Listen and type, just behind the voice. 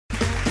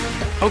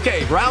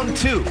Okay, round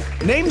 2.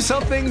 Name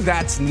something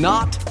that's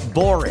not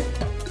boring.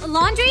 A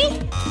laundry?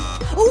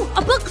 Ooh, a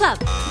book club.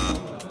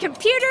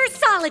 Computer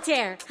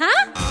solitaire,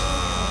 huh?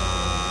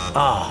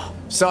 Ah,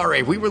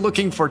 sorry, we were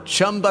looking for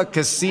Chumba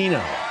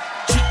Casino.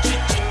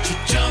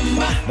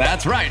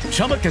 That's right.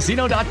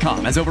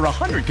 ChumbaCasino.com has over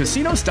 100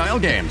 casino-style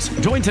games.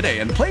 Join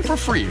today and play for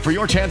free for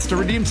your chance to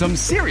redeem some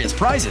serious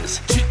prizes.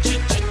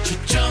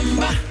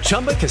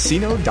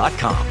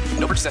 ChumbaCasino.com.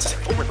 No purchase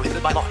necessary. Void where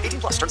prohibited by law.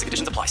 18 plus. Terms and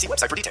conditions apply. See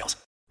website for details.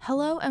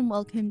 Hello and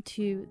welcome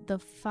to the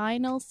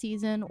final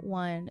season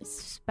 1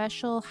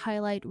 special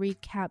highlight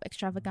recap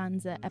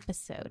extravaganza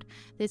episode.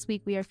 This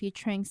week we are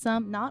featuring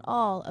some, not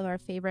all, of our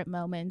favorite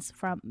moments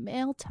from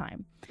Mail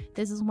Time.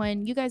 This is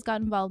when you guys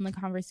got involved in the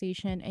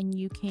conversation and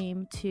you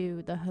came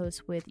to the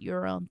host with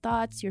your own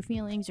thoughts, your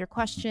feelings, your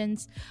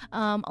questions,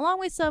 along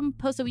with some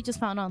posts that we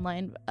just found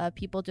online,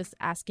 people just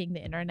asking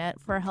the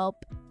internet for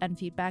help and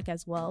feedback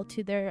as well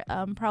to their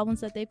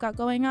problems that they've got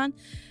going on.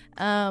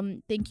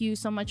 Thank you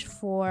so much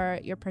for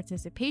your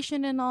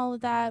participation in all of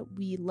that.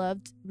 We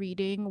loved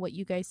reading what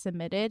you guys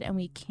submitted and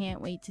we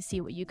can't wait to see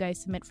what you guys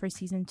submit for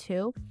season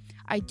 2.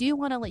 I do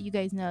want to let you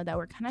guys know that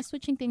we're kind of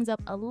switching things up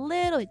a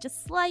little bit,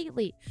 just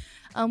slightly.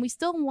 We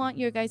still want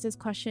your guys'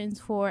 questions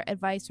for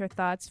advice or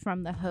thoughts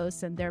from the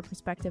hosts and their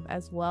perspective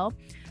as well,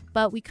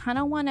 but we kind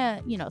of want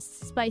to,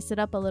 spice it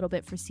up a little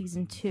bit for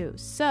season 2.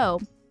 So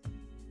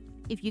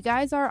if you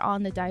guys are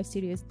on the Dive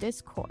Studios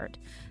Discord,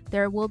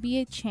 there will be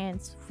a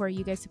chance for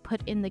you guys to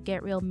put in the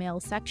Get Real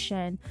Mail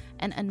section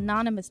an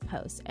anonymous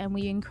post. And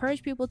we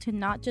encourage people to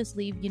not just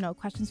leave,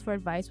 questions for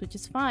advice, which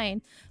is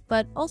fine,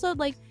 but also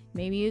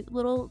maybe a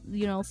little,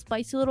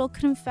 spicy little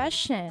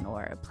confession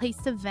or a place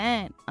to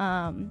vent,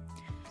 on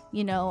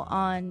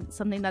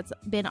something that's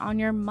been on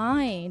your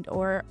mind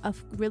or a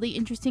really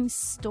interesting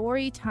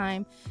story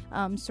time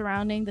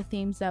surrounding the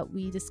themes that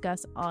we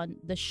discuss on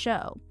the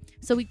show.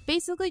 So we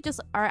basically just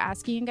are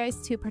asking you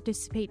guys to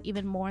participate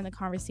even more in the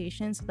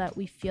conversation so that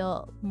we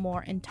feel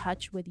more in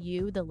touch with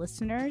you, the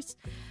listeners.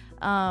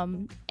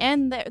 And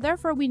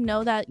therefore we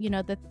know that,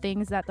 the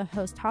things that the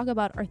hosts talk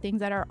about are things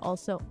that are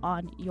also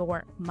on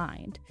your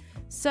mind.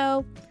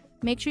 So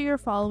make sure you're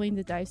following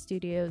the Dive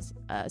Studios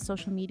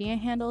social media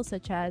handles,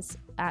 such as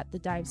at the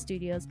Dive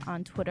Studios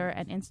on Twitter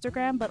and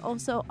Instagram, but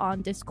also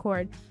on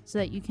Discord so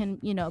that you can,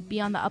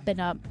 be on the up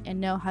and up and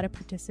know how to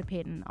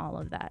participate in all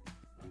of that.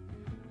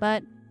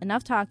 But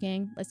enough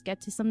talking, let's get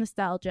to some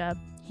nostalgia.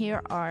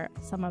 Here are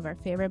some of our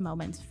favorite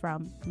moments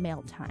from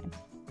Mail Time.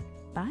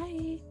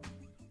 Bye.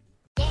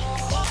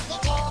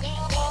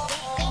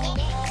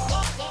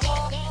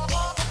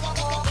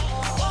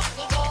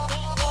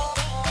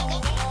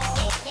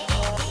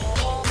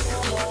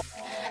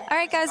 All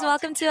right, guys,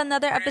 welcome to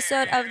another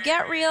episode of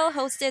Get Real,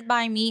 hosted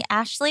by me,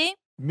 Ashley.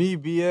 Me,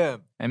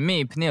 BM. And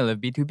me, Peniel of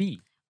B2B.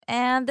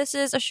 And this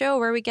is a show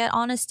where we get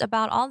honest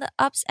about all the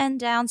ups and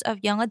downs of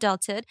young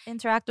adulthood.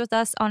 Interact with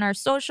us on our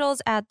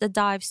socials at The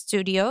Dive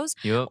Studios.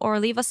 Yep. Or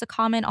leave us a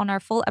comment on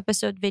our full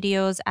episode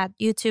videos at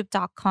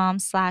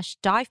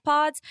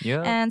youtube.com/divepods.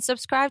 Yep. And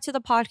subscribe to the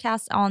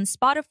podcast on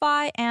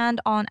Spotify and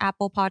on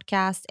Apple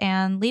Podcasts.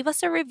 And leave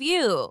us a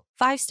review.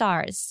 5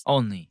 stars.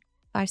 Only.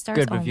 5 stars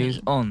Good only.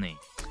 reviews only.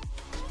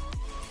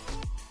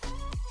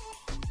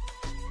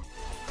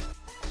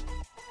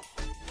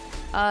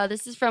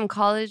 This is from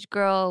College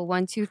Girl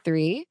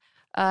 123.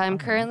 I'm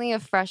currently a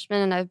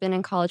freshman and I've been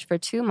in college for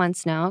 2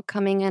 months now.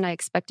 Coming in, I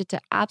expected to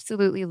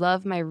absolutely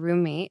love my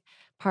roommate,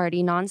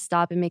 party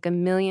nonstop, and make a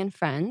million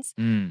friends.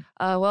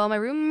 Well, my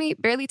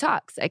roommate barely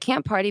talks. I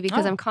can't party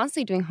because I'm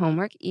constantly doing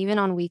homework. Even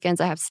on weekends,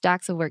 I have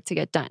stacks of work to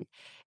get done.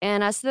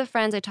 And as to the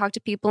friends, I talk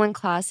to people in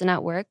class and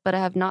at work, but I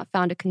have not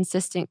found a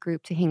consistent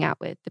group to hang out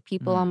with. The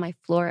people on my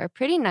floor are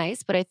pretty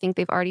nice, but I think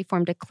they've already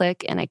formed a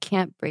clique and I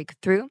can't break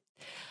through.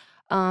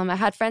 I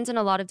had friends in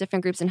a lot of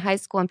different groups in high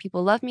school and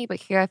people love me, but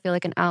here I feel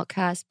like an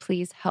outcast.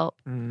 Please help.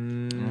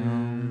 That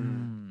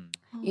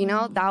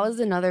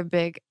was another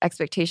big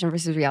expectation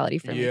versus reality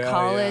for me.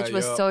 College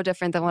was so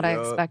different than what I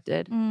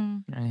expected.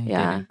 I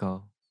didn't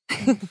go.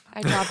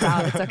 I dropped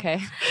out. It's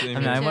okay.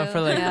 I went for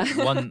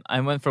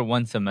I went for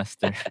 1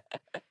 semester.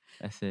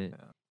 That's it.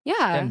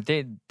 Yeah. And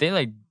they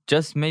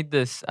just made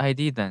this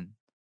ID then.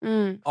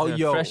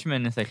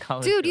 Freshman is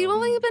college. Dude, you've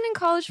only been in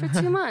college for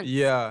 2 months.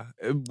 Yeah.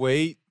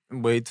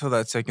 Wait till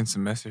that second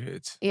semester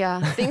hits. Yeah,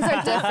 things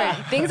are different.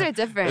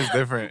 It's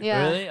different.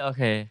 Yeah. Really?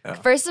 Okay. Yeah.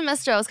 First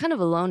semester, I was kind of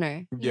a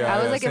loner. Yeah,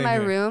 I was in same my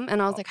here. room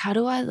and I was like, how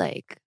do I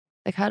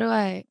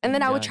and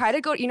then I would try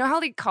to go,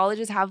 how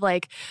colleges have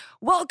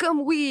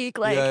welcome week,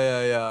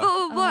 yeah.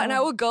 blah, blah, blah. And I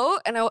would go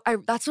and I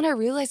that's when I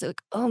realized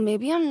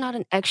maybe I'm not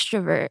an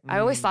extrovert. I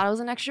always thought I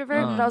was an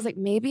extrovert, but I was like,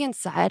 maybe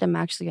inside I'm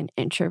actually an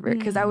introvert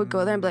because I would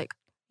go there and be like,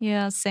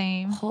 Yeah,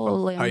 same.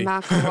 holy Hi.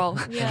 mackerel.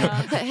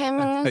 Yeah.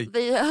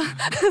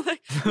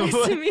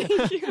 Nice to meet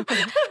you.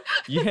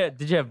 Yeah.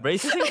 Did you have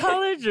braces in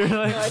college? Or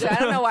I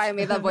don't know why I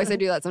made that voice. I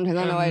do that sometimes.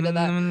 I don't know why I did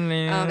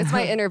that. It's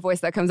my inner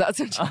voice that comes out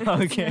sometimes.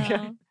 Okay.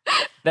 Yeah.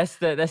 That's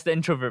the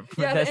introvert.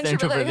 Yeah, That's the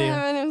introvert.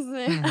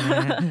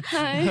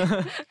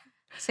 Hi.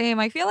 Same.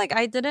 I feel like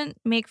I didn't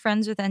make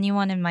friends with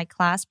anyone in my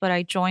class, but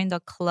I joined a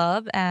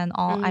club and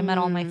I met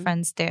all my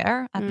friends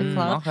there at the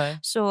club. Okay.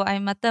 So I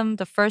met them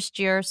the first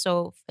year.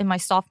 So in my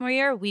sophomore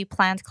year, we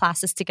planned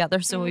classes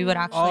together. So we would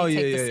actually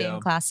take the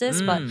same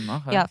classes. But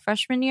yeah,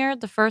 freshman year,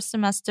 the first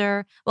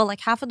semester, well,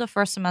 like half of the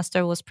first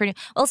semester was pretty,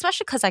 well,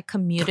 especially because I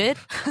commuted.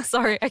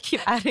 Sorry, I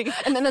keep adding.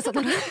 And then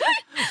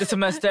the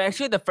semester,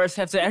 actually, the first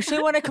half,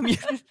 actually when I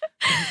commuted.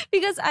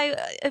 Because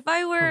if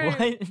I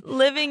were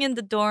living in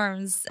the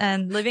dorms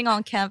and living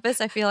on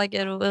campus, I feel like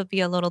it would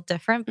be a little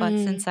different. But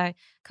since I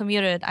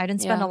commuted, I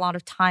didn't spend a lot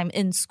of time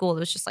in school. It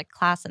was just like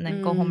class and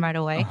then go home right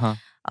away.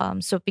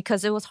 So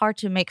because it was hard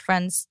to make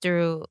friends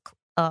through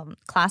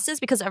classes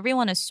because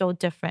everyone is so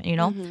different, you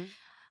know.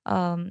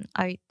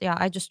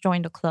 I just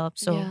joined a club.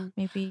 So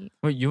maybe.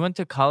 Wait, you went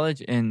to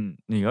college in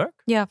New York?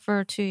 Yeah,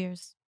 for 2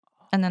 years.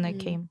 And then I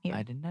came here.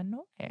 I did not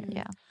know that.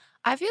 Yeah.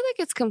 I feel like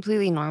it's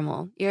completely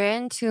normal. You're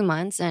in 2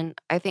 months, and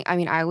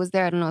I was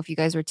there. I don't know if you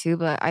guys were too,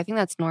 but I think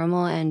that's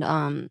normal.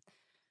 And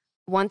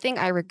one thing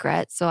I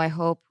regret, so I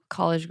hope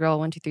College Girl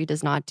 123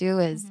 does not do,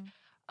 is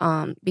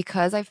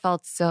because I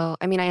felt so.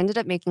 I ended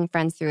up making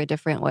friends through a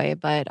different way,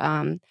 but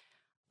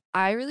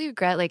I really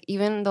regret, like,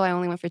 even though I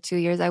only went for 2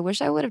 years, I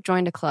wish I would have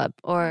joined a club,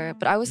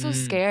 but I was so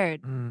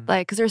scared,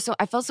 like, because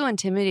I felt so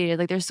intimidated.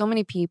 Like, there's so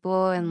many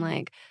people, and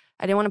like,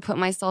 I didn't want to put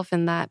myself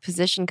in that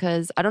position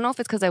because I don't know if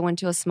it's because I went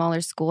to a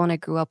smaller school and I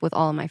grew up with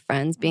all of my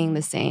friends being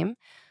the same.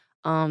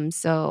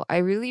 So I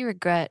really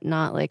regret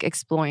not like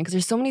exploring because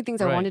there's so many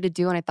things I wanted to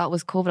do and I thought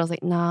was cool, but I was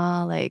like,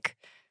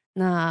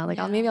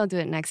 maybe I'll do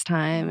it next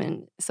time.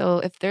 And so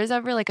if there's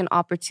ever like an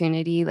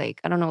opportunity,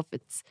 like I don't know if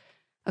it's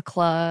a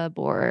club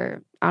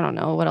or I don't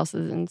know what else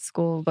is in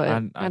school, but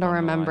I don't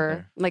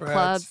remember. Like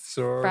clubs,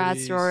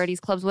 frats, sororities,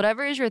 clubs,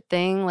 whatever is your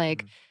thing.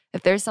 Like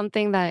if there's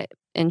something that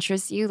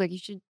interests you, like you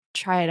should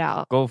try it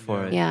out. Go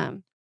for it. Yeah.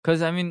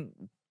 Because,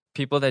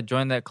 people that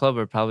join that club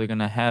are probably going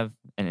to have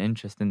an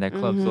interest in that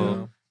club.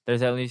 So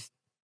there's at least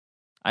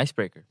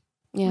icebreaker.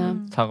 Yeah.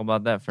 Talk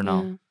about that for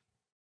now.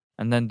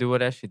 And then do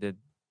what Ashley did.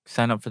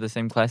 Sign up for the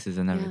same classes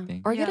and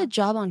everything. Or get a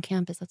job on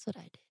campus. That's what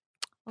I did.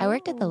 I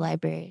worked at the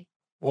library.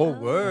 Oh,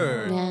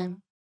 word. Yeah.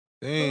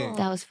 Dang.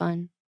 That was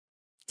fun.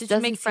 Did you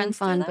make friends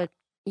fun, but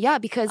yeah,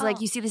 because like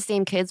you see the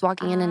same kids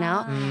walking in and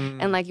out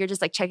and like you're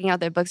just like checking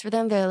out their books for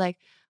them. They're like,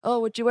 oh,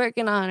 what you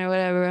working on or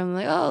whatever. I'm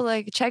like, oh,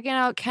 like checking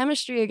out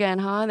chemistry again,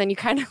 huh? And then you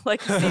kind of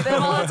like see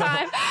them all the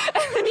time.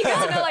 And then you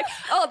guys know like,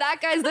 oh, that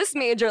guy's this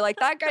major. Like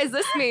that guy's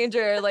this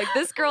major. Like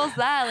this girl's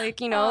that.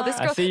 Like, you know, this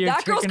girl,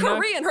 that girl's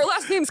Korean. Her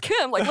last name's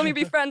Kim. Like, let me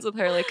be friends with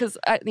her. Like, because,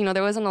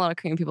 there wasn't a lot of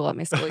Korean people at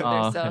my school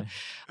either. So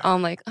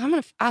I'm like, I'm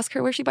going to ask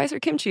her where she buys her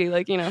kimchi.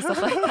 Like,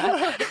 stuff like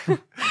that.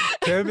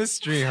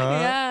 Chemistry, huh?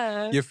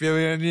 Yeah. You feel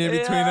it in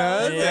between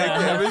us?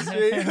 Yeah.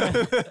 Chemistry?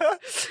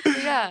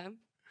 Yeah.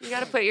 You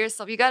got to put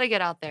yourself, you got to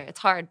get out there. It's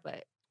hard,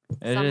 but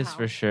it is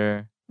for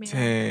sure.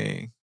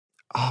 Dang.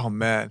 Oh,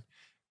 man.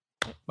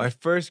 My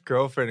first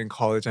girlfriend in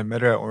college, I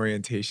met her at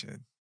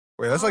orientation.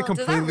 Wait, that's like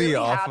completely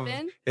off of...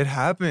 It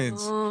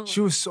happens.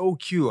 She was so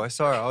cute. I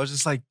saw her. I was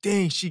just like,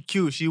 dang, she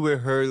cute. She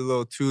with her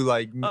little two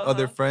like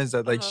other friends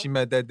that like she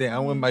met that day.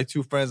 I'm with my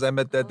two friends I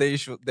met that day.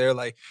 They're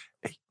like,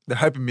 hey, they're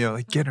hyping me up.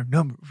 Like, get her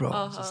number, bro.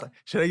 I was just like,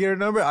 should I get her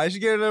number? I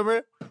should get her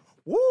number.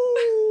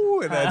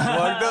 Woo! And I just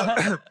walked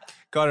up,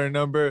 got her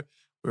number.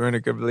 We were in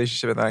a good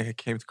relationship, and then I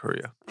came to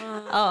Korea.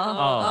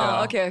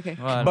 Okay.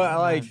 But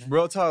like,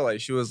 real talk, like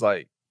she was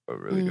like a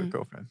really good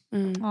girlfriend.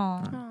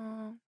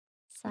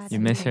 You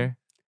miss her?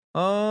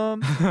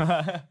 I'm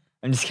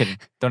just kidding.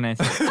 Don't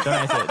answer. Don't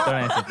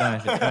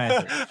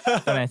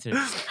answer.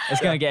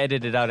 It's gonna get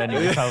edited out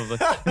anyway, probably.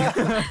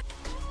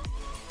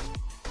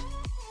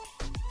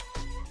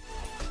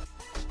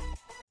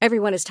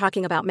 Everyone is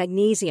talking about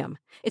magnesium.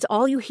 It's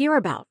all you hear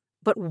about.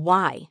 But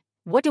why?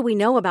 What do we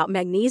know about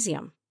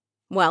magnesium?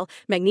 Well,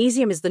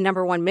 magnesium is the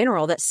 #1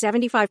 mineral that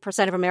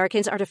 75% of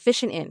Americans are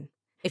deficient in.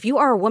 If you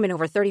are a woman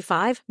over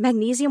 35,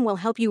 magnesium will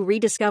help you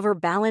rediscover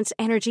balance,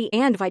 energy,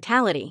 and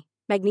vitality.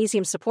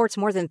 Magnesium supports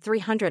more than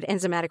 300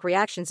 enzymatic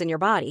reactions in your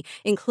body,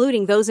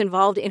 including those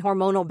involved in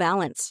hormonal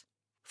balance.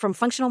 From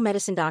functional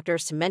medicine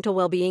doctors to mental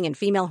well-being and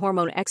female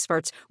hormone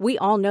experts, we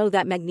all know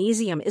that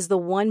magnesium is the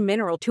one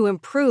mineral to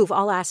improve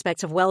all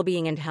aspects of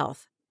well-being and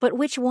health. But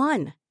which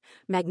one?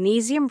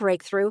 Magnesium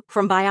Breakthrough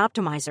from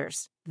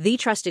Bioptimizers, the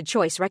trusted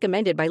choice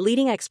recommended by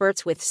leading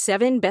experts with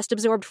 7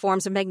 best-absorbed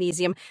forms of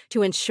magnesium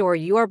to ensure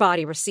your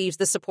body receives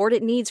the support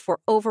it needs for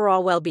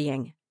overall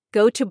well-being.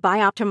 Go to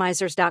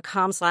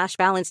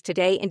bioptimizers.com/balance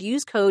today and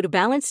use code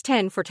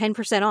BALANCE10 for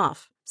 10%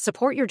 off.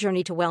 Support your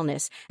journey to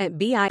wellness at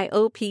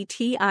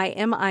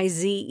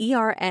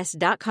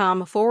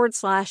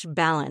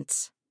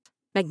bioptimizers.com/balance.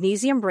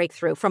 Magnesium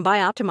Breakthrough from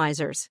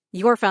Bioptimizers,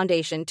 your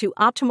foundation to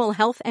optimal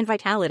health and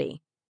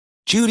vitality.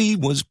 Judy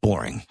was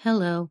boring.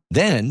 Hello.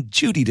 Then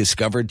Judy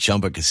discovered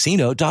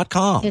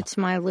ChumbaCasino.com. It's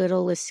my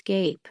little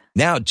escape.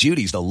 Now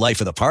Judy's the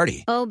life of the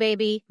party. Oh,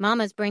 baby,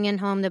 mama's bringing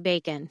home the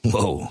bacon.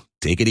 Whoa,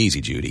 take it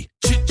easy, Judy.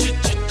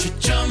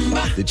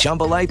 The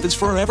Chumba life is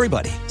for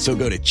everybody. So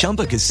go to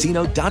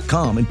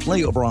ChumbaCasino.com and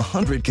play over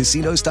 100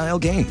 casino-style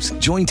games.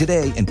 Join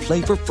today and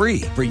play for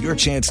free for your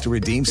chance to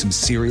redeem some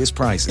serious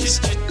prizes.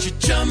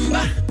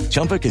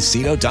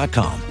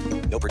 ChumbaCasino.com.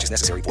 No purchase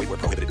necessary. Void where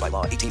prohibited by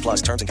law. 18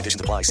 plus terms and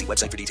conditions apply. See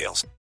website for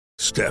details.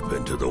 Step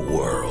into the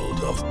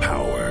world of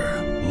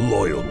power,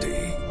 loyalty,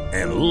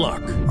 and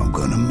luck. I'm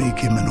going to make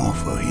him an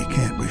offer he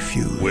can't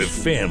refuse. With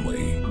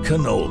family,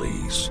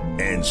 cannolis,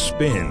 and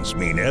spins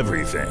mean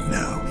everything.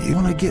 Now, you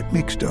want to get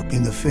mixed up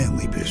in the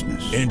family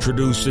business.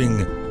 Introducing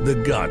The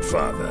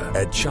Godfather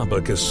at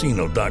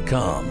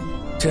ChumbaCasino.com.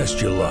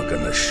 Test your luck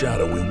in the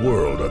shadowy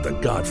world of The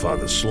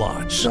Godfather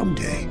slot.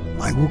 Someday,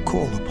 I will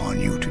call upon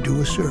you to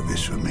do a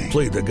service for me.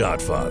 Play The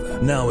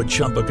Godfather now at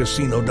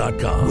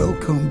ChumbaCasino.com.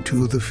 Welcome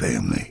to the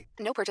family.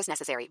 No purchase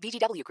necessary.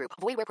 VGW Group.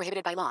 Void where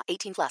prohibited by law.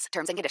 18 plus.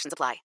 Terms and conditions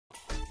apply.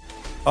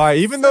 All right,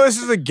 even though this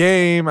is a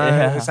game,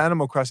 this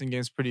Animal Crossing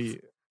game is pretty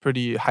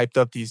hyped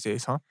up these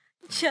days, huh?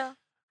 Yeah.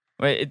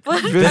 Wait,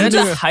 didn't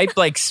the hype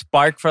like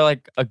spark for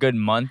like a good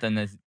month and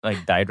it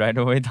like died right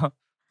away though?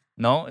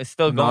 No, it's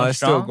still going. No, it's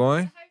strong? still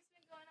going.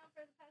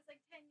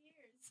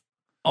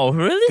 Oh,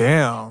 really?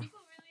 Damn.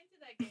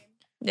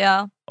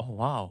 Yeah. Oh,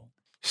 wow.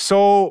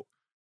 So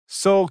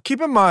keep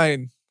in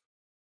mind,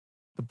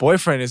 the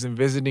boyfriend isn't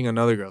visiting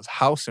another girl's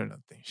house or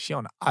nothing. She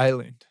on an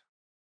island.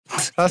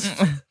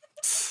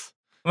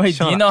 Wait,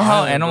 do you know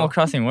how Animal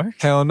Crossing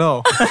works? Hell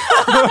no.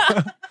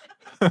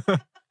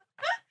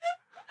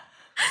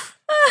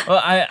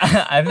 Well,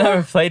 I've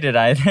never played it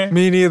either.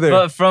 Me neither.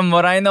 But from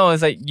what I know,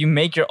 is like you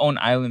make your own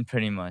island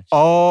pretty much.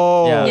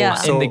 Oh.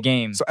 Yeah. In the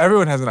game. So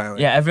everyone has an island.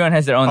 Yeah, everyone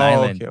has their own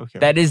island. Okay.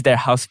 That is their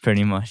house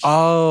pretty much.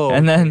 Oh.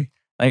 And then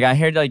like I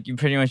heard like you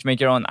pretty much make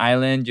your own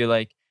island. You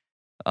like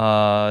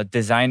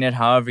design it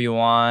however you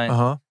want.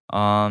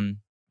 Uh-huh.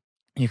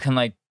 You can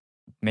like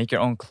make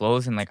your own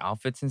clothes and like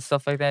outfits and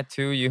stuff like that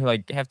too. You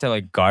like have to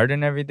like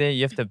garden every day.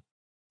 You have to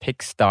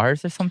pick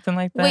stars or something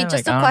like that. Wait,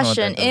 just like, a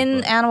question.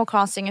 In Animal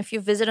Crossing, if you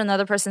visit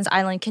another person's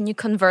island, can you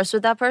converse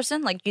with that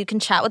person? Like you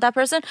can chat with that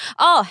person?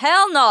 Oh,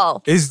 hell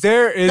no. That's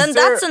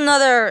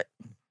another...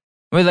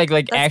 Wait,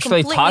 like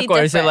actually talk,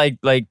 or is it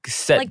like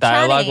set like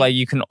dialogue? chatting. Like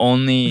you can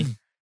only...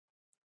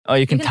 Oh,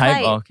 you can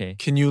type? Oh, okay.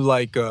 Can you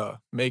like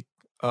make...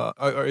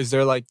 or is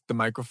there like the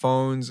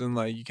microphones and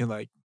like you can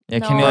like... Yeah,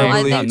 can you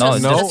like... No,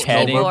 just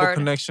chatting. No verbal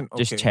connection?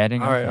 Okay. Just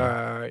chatting? All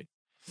right.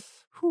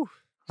 Whew.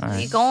 All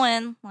right. You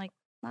going? Like...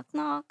 Knock,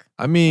 knock.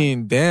 I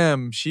mean,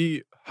 damn,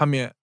 visiting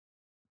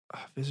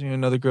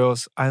another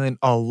girl's island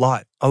a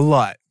lot.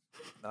 I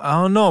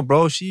don't know,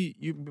 bro.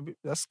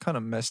 That's kind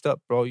of messed up,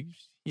 bro. You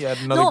had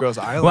another girl's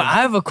island. Well,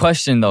 I have a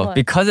question though. What?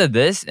 Because of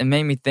this, it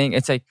made me think,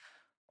 it's like,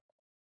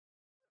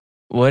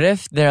 what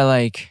if they're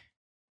like,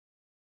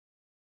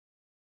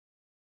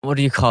 what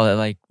do you call it?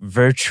 Like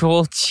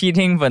virtual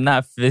cheating, but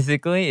not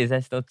physically? Is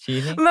that still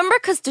cheating? Remember,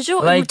 because do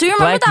you Like remember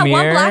Black that one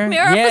Mirror? Black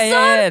Mirror episode?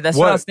 Yeah, that's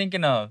what I was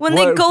thinking of. When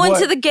they go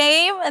into the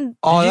game and...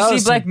 Did you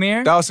see Black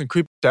Mirror? That was some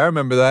creepy. I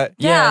remember that.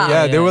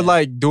 Yeah. They were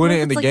like doing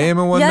it in the game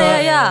and whatnot.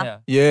 Yeah.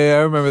 Yeah,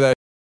 I remember that.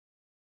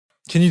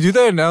 Can you do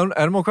that in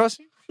Animal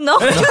Crossing? No.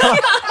 No.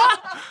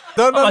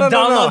 I'm gonna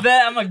download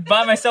that. I'm gonna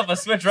buy myself a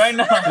Switch right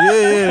now.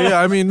 Yeah.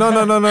 I mean, no.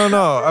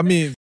 I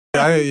mean,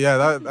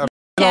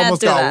 that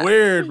almost got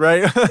weird,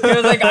 right? He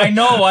was like, I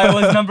know why it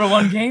was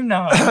 #1 game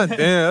now. Damn,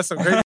 that's some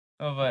crazy.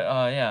 Oh,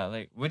 but yeah,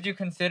 like, would you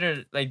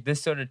consider like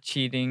this sort of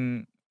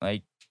cheating,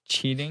 like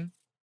cheating?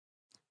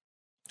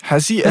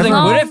 Has he 'Cause, ever?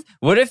 Like,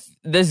 what if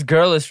this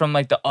girl is from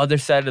like the other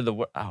side of the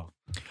world?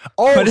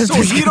 Oh, so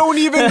you don't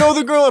even know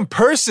the girl in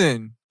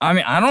person? I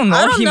mean, I don't know.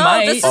 I don't He know.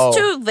 might. This is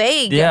too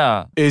vague.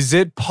 Yeah. Is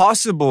it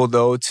possible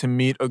though to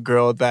meet a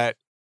girl that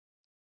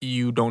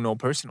you don't know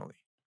personally?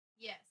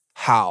 Yes.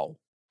 How?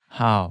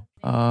 Oh.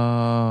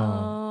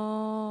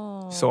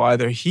 So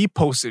either he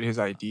posted his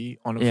ID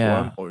on a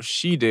form or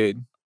she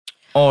did.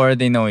 Or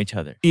they know each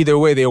other. Either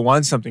way, they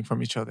want something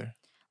from each other.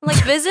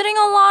 Like visiting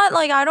a lot,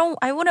 like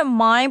I wouldn't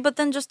mind, but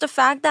then just the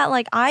fact that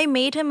like I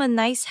made him a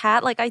nice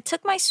hat, like I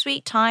took my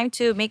sweet time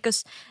to make a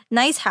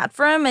nice hat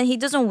for him and he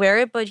doesn't wear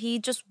it, but he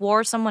just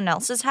wore someone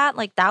else's hat,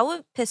 like that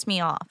would piss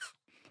me off.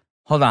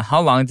 Hold on.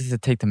 How long does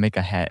it take to make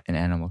a hat in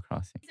Animal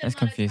Crossing? That's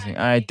confusing.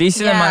 All right.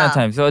 Decent amount of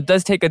time. So it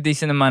does take a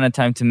decent amount of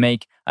time to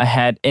make a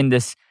hat in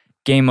this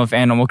game of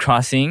Animal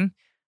Crossing.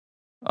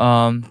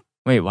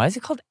 Wait, why is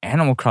it called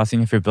Animal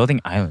Crossing if you're building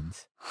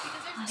islands?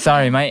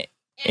 Sorry, my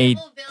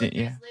Animal villagers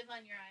live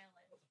on your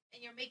island.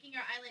 And you're making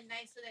your island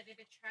nice so that it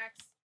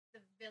attracts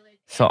the village.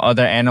 So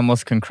other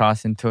animals can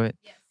cross into it?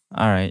 Yes.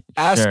 All right.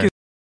 Ask sure. us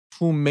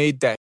who made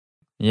that.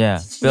 Yeah.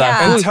 Be Yeah.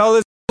 like, And tell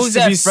us who's to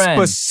that be friend?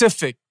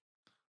 specific.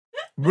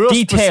 Real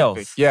Details.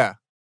 specific. Yeah.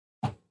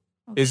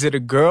 Is it a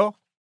girl?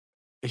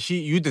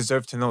 You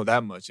deserve to know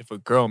that much if a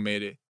girl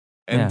made it.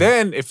 And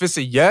then if it's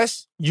a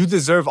yes, you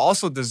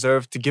also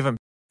deserve to give him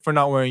for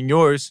not wearing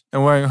yours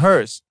and wearing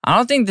hers. I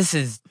don't think this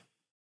is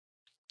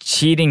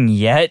cheating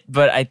yet,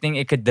 but I think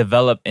it could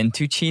develop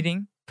into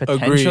cheating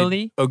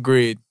potentially.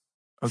 Agreed.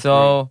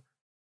 So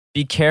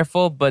be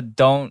careful, but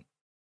don't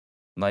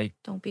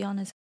Don't be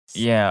honest.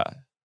 Yeah,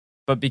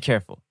 but be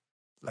careful.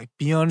 like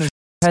be on his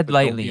tread but don't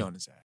lightly. Be on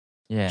his ass.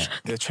 Yeah.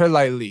 Yeah, tread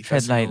lightly. Tread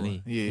That's the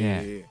lightly. one.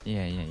 Yeah.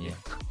 Yeah.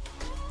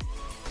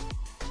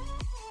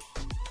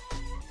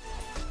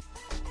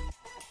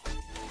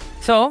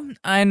 So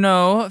I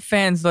know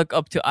fans look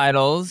up to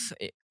idols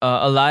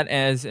a lot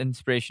as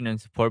inspiration and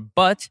support,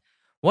 but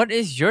what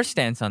is your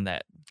stance on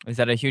that? Is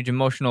that a huge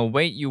emotional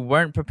weight you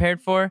weren't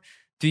prepared for?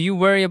 Do you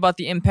worry about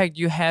the impact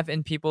you have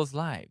in people's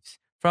lives?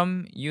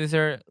 From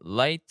user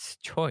Light's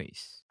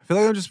Choice. I feel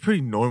like I'm just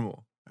pretty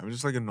normal. I'm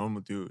just like a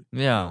normal dude.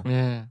 Yeah.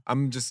 Yeah. I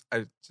just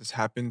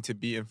happen to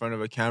be in front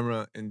of a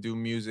camera and do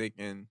music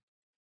and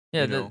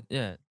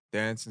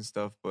dance and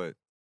stuff, but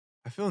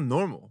I feel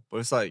normal.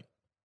 But it's like,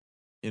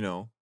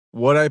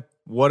 what I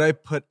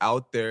put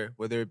out there,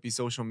 whether it be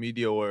social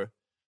media or,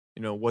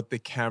 what the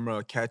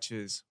camera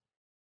catches.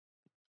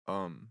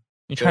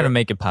 You try to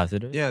make it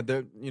positive. Yeah,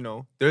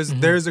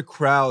 there's a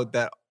crowd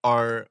that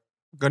are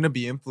gonna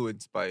be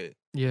influenced by it.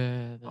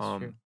 Yeah, that's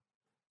true.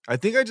 I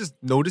think I just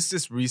noticed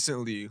this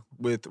recently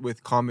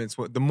with comments.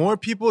 The more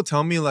people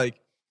tell me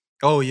like,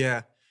 oh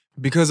yeah,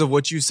 because of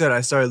what you said,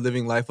 I started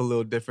living life a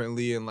little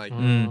differently and like,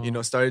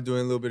 started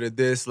doing a little bit of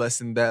this, less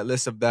of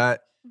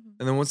that.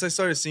 And then once I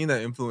started seeing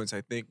that influence,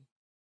 I think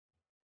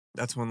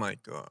that's when like,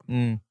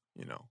 I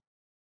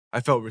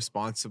felt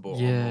responsible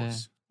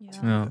almost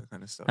to that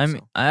kind of stuff. I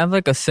mean, I have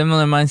like a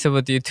similar mindset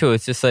with you too.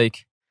 It's just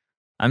like,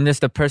 I'm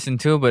just a person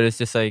too, but it's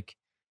just like,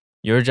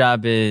 your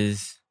job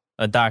is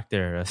a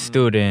doctor, a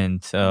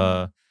student,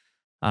 I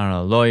don't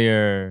know,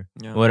 lawyer,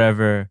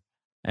 whatever.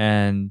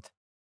 And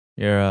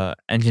you're an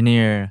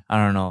engineer, I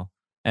don't know.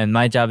 And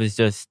my job is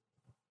just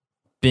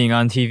being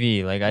on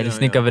TV. Like, I just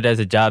think of it as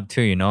a job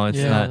too, It's not,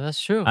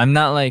 that's true. I'm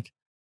not like,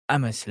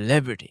 I'm a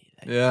celebrity.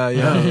 Like,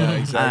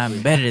 exactly.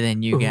 I'm better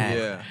than you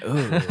guys.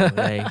 Ooh,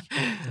 like,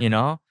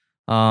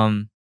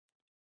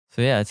 So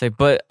yeah, it's like,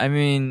 but I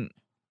mean,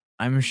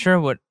 I'm sure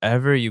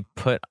whatever you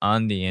put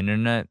on the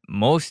internet,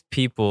 most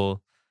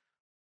people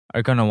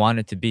are gonna want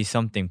it to be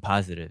something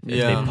positive if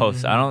they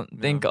post. I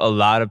don't think a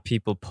lot of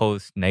people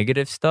post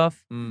negative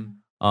stuff. Which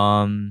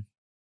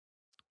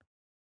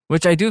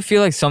I do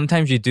feel like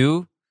sometimes you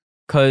do,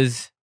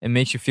 because it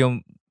makes you feel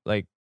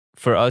like,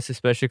 for us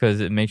especially,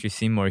 because it makes you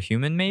seem more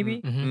human,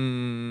 maybe.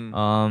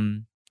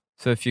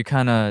 So if you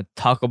kind of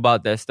talk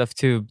about that stuff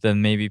too,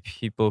 then maybe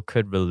people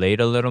could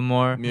relate a little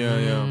more.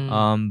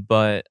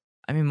 But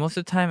I mean, most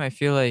of the time, I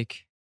feel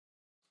like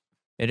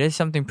it is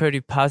something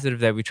pretty positive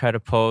that we try to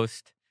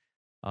post,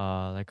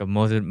 like a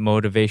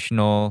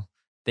motivational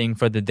thing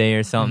for the day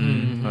or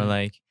something, or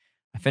like,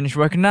 I finished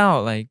working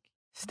out, like,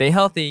 stay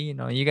healthy,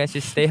 you guys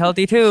should stay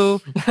healthy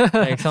too,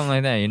 like something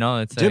like that,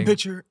 It's gym like,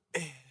 picture.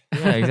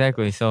 Yeah,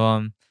 exactly.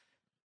 So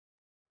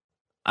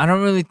I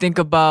don't really think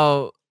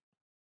about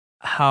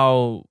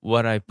how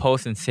what I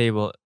post and say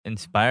will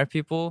inspire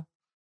people,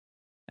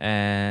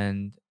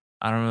 and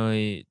I don't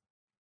really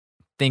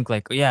think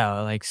like,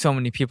 like so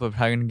many people are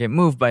probably gonna get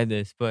moved by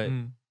this, but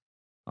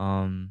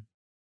I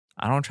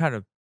don't try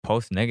to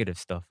post negative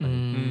stuff,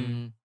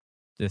 like,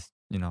 just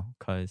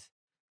cause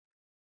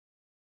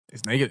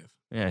it's negative.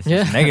 Yeah, it's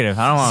just negative.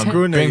 I don't want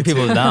to bring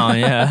people down.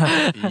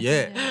 Yeah.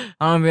 I don't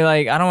want to be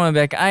like,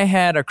 I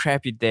had a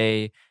crappy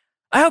day.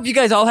 I hope you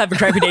guys all have a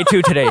crappy day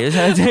too today. I'm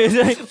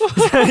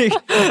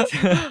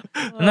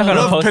not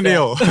gonna post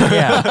Peniel.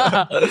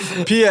 that.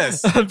 Yeah.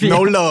 P.S.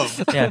 No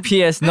love. Yeah.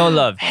 P.S. No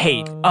love.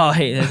 Hate. Oh,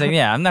 hate. It's like,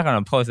 I'm not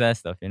gonna post that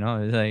stuff. It's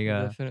like,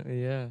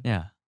 definitely, yeah.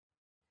 Yeah.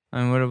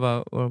 And what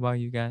about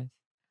you guys?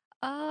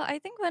 I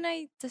think when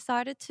I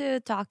decided to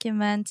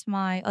document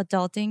my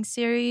adulting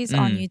series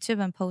on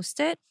YouTube and post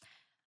it,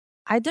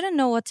 I didn't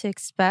know what to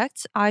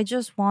expect. I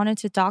just wanted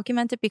to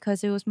document it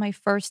because it was my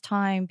first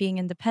time being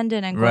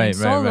independent and going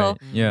solo. Right.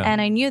 Yeah. And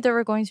I knew there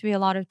were going to be a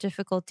lot of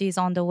difficulties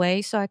on the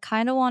way. So I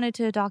kind of wanted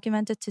to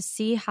document it to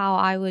see how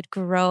I would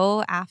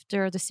grow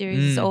after the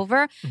series is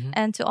over,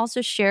 and to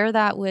also share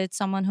that with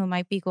someone who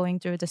might be going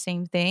through the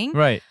same thing.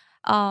 Right.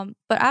 But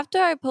after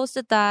I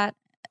posted that,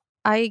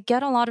 I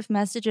get a lot of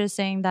messages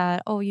saying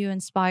that, oh, you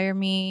inspire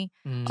me.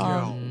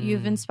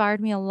 You've inspired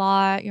me a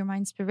lot. You're my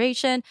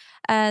inspiration.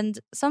 And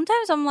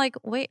sometimes I'm like,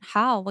 wait,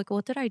 how? Like,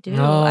 what did I do?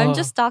 No. I'm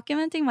just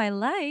documenting my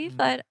life.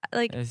 But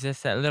like, it's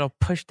just that little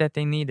push that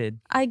they needed.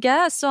 I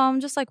guess. So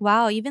I'm just like,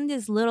 wow, even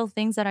these little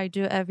things that I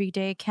do every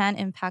day can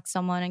impact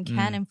someone and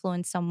can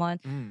influence someone.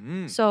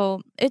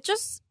 So it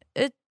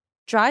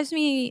drives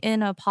me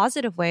in a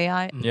positive way.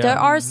 There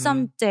are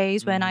some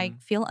days when I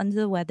feel under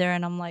the weather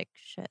and I'm like,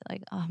 shit,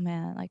 like, oh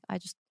man, like I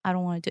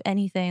don't want to do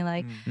anything.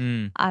 Like,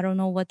 I don't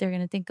know what they're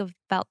going to think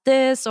about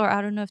this, or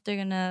I don't know if they're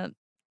going to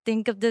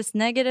think of this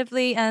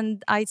negatively.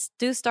 And I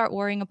do start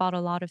worrying about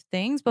a lot of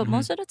things. But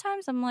most of the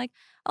times I'm like,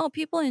 oh,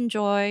 people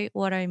enjoy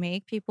what I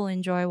make. People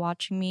enjoy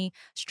watching me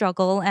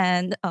struggle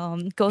and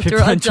go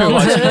through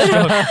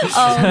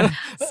adulthood.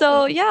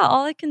 So yeah,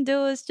 all I can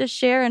do is just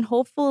share, and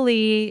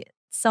hopefully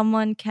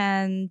someone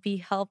can be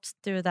helped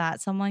through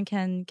that. Someone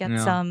can get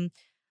some,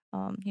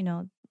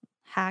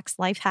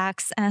 life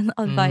hacks and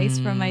advice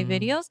from my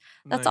videos.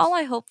 That's all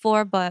I hope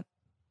for. But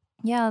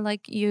yeah,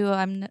 like you,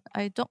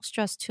 I don't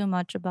stress too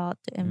much about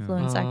the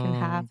influence I can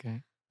have.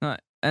 Okay.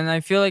 and I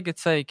feel like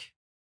it's like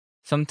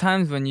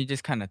sometimes when you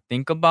just kind of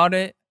think about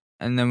it,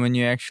 and then when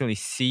you actually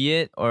see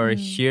it or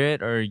hear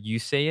it or you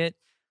say it,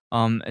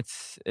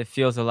 it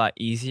feels a lot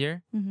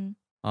easier.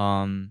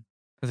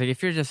 Because like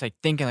if you're just like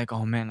thinking like,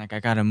 oh man, like I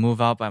gotta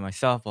move out by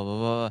myself, blah blah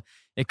blah,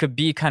 it could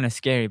be kind of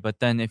scary. But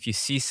then if you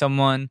see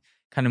someone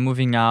kind of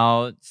moving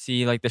out,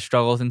 see like the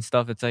struggles and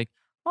stuff, it's like,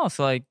 oh,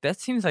 so like that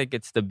seems like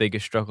it's the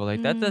biggest struggle.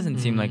 Like that doesn't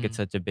seem like it's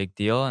such a big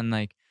deal. And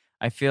like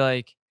I feel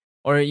like,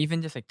 or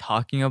even just like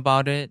talking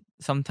about it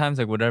sometimes,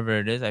 like whatever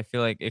it is, I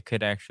feel like it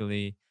could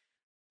actually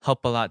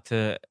help a lot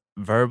to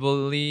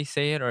verbally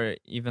say it or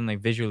even like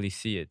visually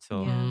see it.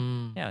 So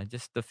yeah,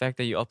 just the fact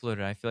that you uploaded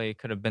it, I feel like it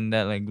could have been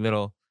that like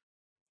little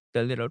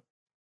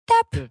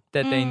tap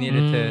that they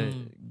needed to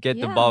get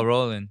the ball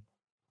rolling.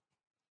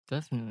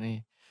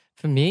 Definitely.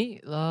 For me,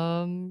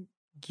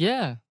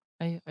 yeah,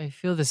 I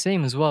feel the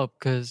same as well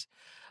because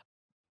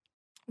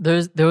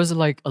there was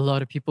like a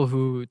lot of people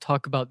who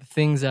talk about the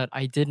things that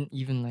I didn't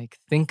even like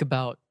think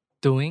about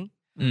doing.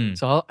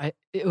 So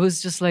it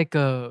was just like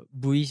a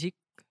무의식.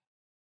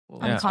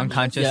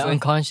 Unconsciously. Yeah,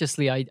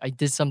 unconsciously I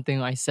did something,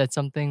 I said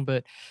something,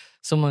 but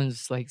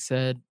someone's like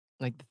said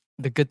like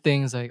the good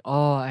things like,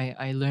 oh,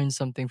 I learned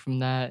something from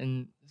that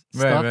and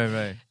stuff.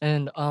 Right.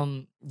 And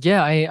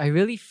yeah, I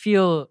really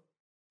feel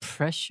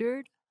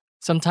pressured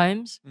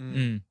sometimes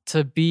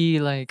to be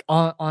like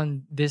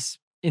on this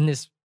in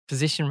this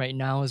position right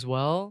now as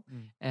well.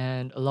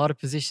 And a lot of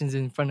positions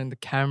in front of the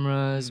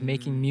cameras,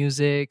 making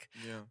music,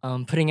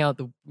 putting out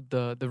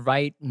the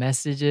right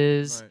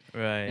messages.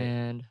 Right.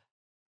 And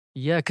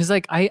yeah, because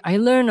like I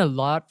learn a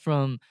lot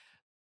from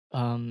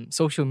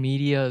social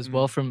media as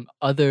well, from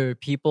other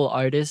people,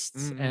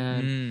 artists,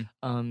 and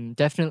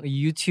definitely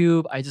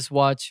YouTube. I just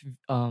watch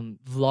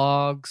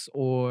vlogs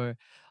or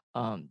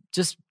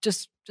just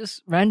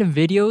random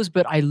videos,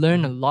 but I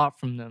learn a lot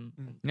from them.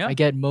 I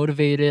get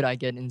motivated, I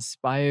get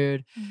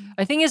inspired.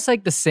 I think it's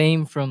like the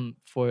same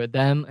for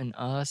them and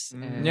us.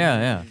 And,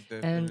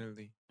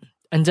 Definitely.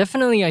 And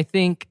definitely I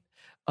think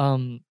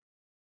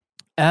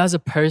as a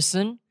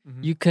person,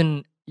 you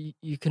can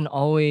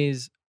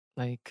always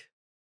like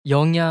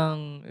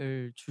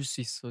영향을 줄 수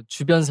있어.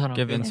 주변 사람.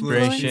 Give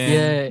inspiration.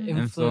 Yeah,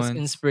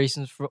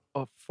 inspirations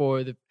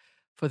for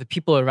the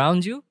people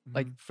around you,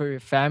 like for your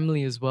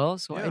family as well.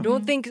 So I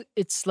don't think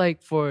it's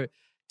like for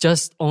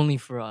just only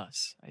for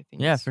us. I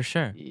think. Yeah, for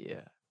sure.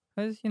 Yeah.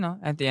 Because, you know,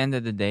 at the end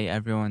of the day,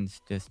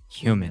 everyone's just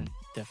human.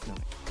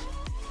 Definitely.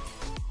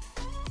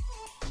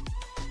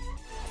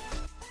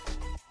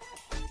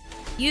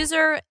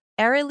 User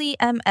Arily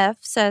MF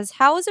says,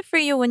 how is it for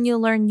you when you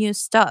learn new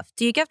stuff?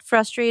 Do you get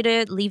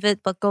frustrated, leave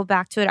it, but go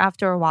back to it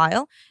after a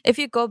while? If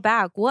you go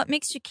back, what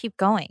makes you keep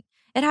going?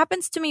 It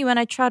happens to me when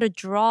I try to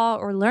draw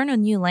or learn a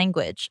new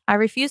language. I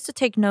refuse to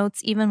take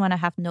notes even when I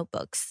have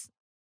notebooks.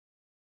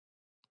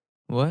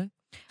 What?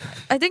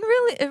 I think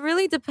it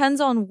really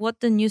depends on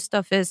what the new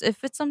stuff is.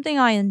 If it's something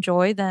I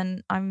enjoy,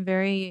 then I'm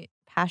very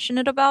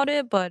passionate about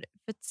it. But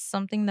if it's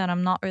something that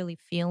I'm not really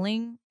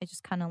feeling, I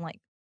just kind of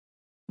like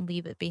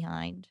leave it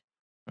behind.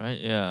 Right,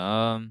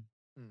 yeah.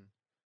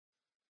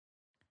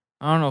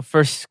 I don't know.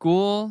 For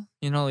school,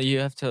 you know, you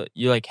have to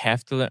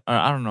learn, or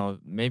I don't know,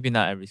 maybe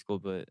not every school,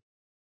 but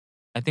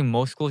I think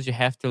most schools you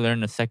have to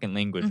learn a second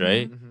language,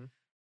 right?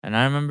 And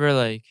I remember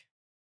like,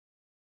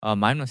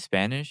 mine was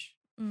Spanish.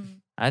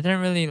 I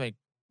didn't really like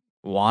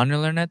want to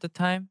learn at the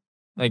time,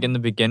 like in the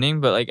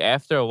beginning, but like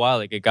after a while,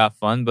 like it got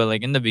fun. But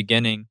like in the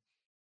beginning,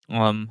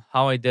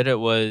 how I did it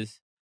was,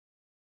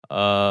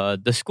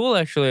 the school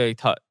actually like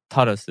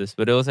taught us this,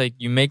 but it was like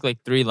you make like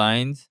 3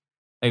 lines.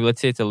 Like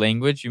let's say it's a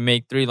language, you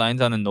make 3 lines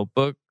on a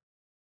notebook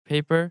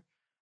paper.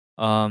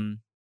 So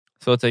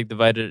it's like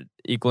divided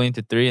equally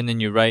into 3, and then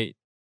you write.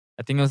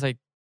 I think it was like,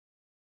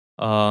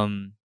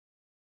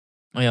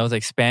 it was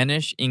like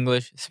Spanish,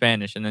 English,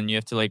 Spanish, and then you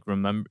have to like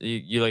remember.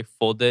 You like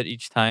fold it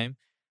each time.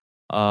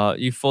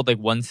 You fold like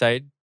one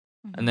side,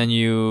 and then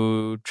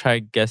you try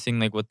guessing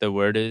like what the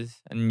word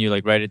is, and you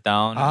like write it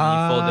down, and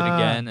you fold it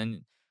again,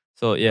 and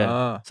so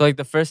yeah. So like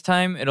the first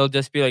time it'll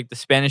just be like the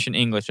Spanish and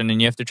English, and then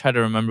you have to try to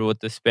remember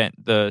what the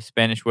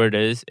Spanish word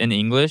is in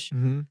English,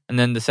 and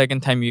then the second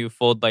time you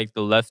fold like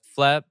the left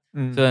flap,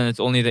 so then it's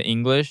only the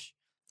English,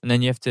 and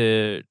then you have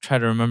to try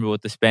to remember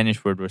what the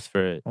Spanish word was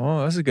for it.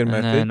 Oh, that's a good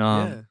method.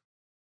 Then,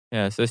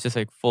 yeah, so it's just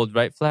like fold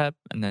right flap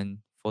and then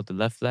fold the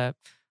left flap.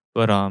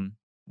 But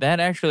that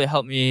actually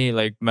helped me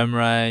like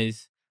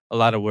memorize a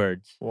lot of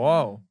words.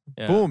 Wow.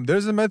 Yeah. Boom.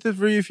 There's a method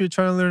for you if you're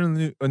trying to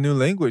learn a new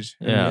language.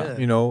 Yeah.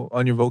 You know,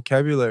 on your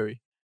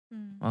vocabulary.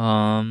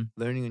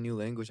 Learning a new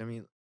language. I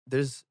mean,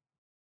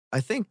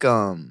 I think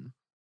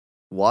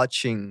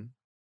watching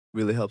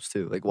really helps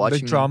too. Like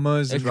watching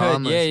dramas.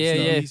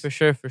 Yeah, for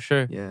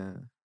sure. Yeah.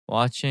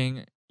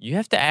 Watching, you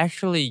have to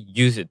actually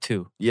use it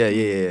too. Yeah.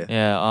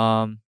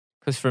 Yeah,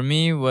 because for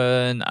me,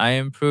 when I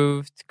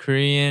improved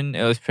Korean,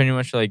 it was pretty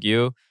much like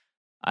you.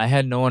 I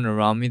had no one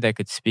around me that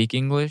could speak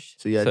English.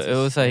 So it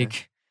was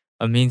like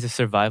a means of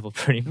survival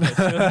pretty much.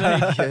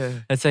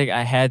 It's like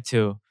I had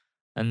to.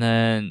 And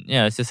then,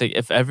 yeah, it's just like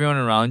if everyone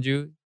around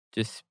you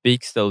just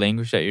speaks the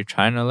language that you're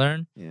trying to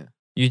learn,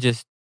 you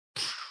just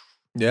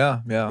yeah.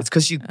 It's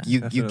because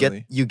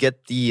you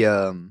get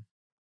the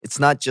it's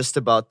not just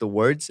about the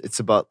words, it's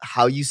about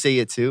how you say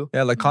it too.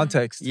 Yeah, like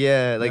context.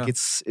 Yeah, like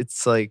it's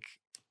like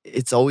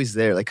it's always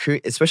there. Like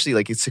especially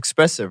like it's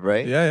expressive,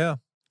 right? Yeah.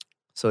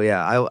 So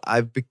yeah,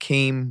 I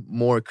became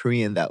more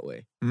Korean that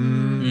way.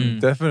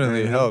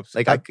 Definitely helps.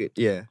 Like I could,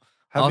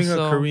 having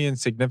Also- a Korean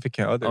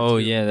significant other. Oh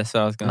too. yeah, that's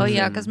what I was gonna Oh say.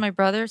 yeah, because my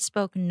brother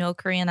spoke no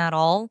Korean at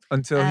all.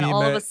 Until and he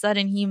all of met- a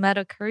sudden he met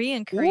a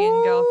Korean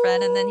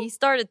girlfriend, and then he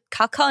started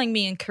calling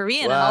me in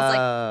Korean, and I was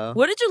Wow. like,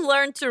 "What did you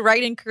learn to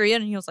write in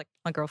Korean?" And he was like,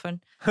 "My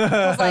girlfriend." I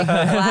was like,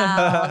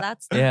 "Wow,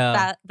 that's the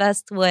Yeah.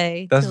 best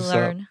way That's to what's up.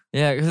 learn."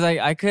 Yeah, because like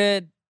I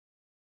could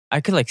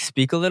like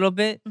speak a little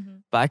bit,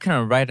 but I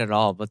couldn't write at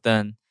all. But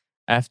then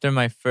after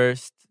my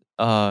first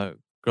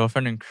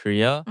girlfriend in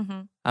Korea,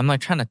 I'm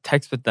like trying to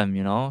text with them,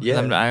 you know? 'Cause Yeah.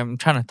 I'm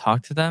trying to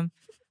talk to them.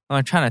 I'm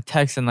like trying to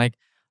text and like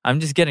I'm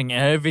just getting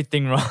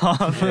everything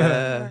wrong.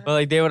 Yeah. But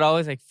like they would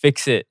always like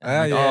fix it. I'm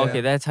like, yeah, oh,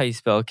 okay, that's how you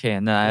spell okay.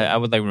 And then I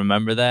would like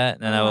remember that.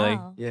 And then I would like,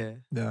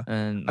 Yeah.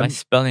 and my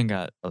spelling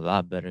got a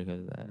lot better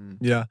because of that.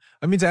 Yeah.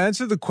 I mean, to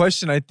answer the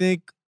question, I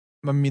think,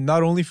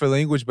 not only for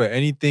language, but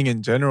anything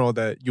in general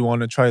that you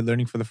want to try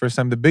learning for the first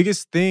time, the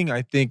biggest thing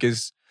I think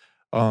is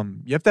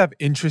you have to have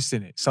interest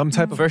in it. Some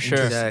type of For sure.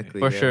 interest in it. Exactly,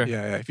 For yeah. sure.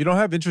 Yeah. If you don't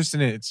have interest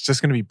in it, it's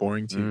just going to be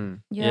boring to you.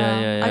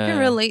 Yeah, I can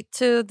relate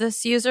to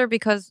this user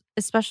because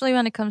especially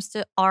when it comes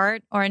to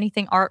art or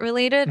anything art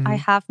related, I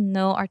have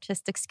no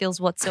artistic skills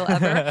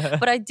whatsoever.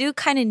 But I do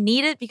kind of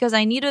need it because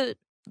I need to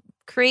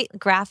create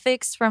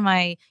graphics for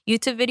my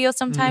YouTube videos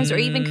sometimes or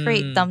even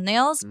create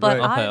thumbnails. But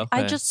Right.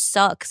 I just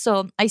suck.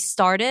 So I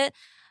start it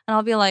and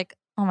I'll be like,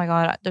 oh my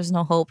God, there's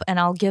no hope. And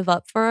I'll give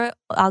up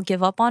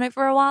on it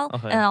for a while.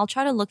 Okay. And I'll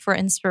try to look for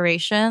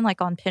inspiration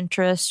like on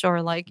Pinterest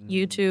or like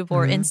YouTube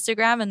or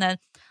Instagram. And then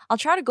I'll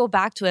try to go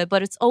back to it.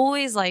 But it's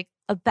always like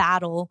a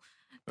battle.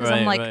 Because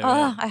I'm like,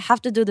 I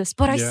have to do this,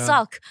 but I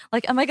suck.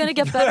 Like, am I going to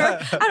get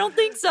better? I don't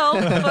think so.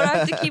 But I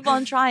have to keep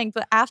on trying.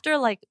 But after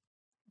like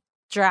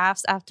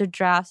drafts after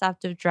drafts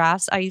after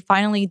drafts, I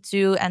finally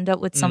do end up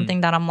with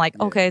something that I'm like,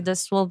 okay,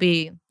 this will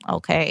be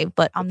okay.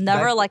 But I'm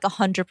never like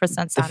 100%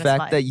 satisfied. The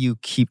fact that you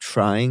keep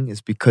trying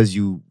is because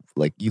you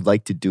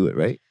like to do it,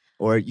 right?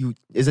 Or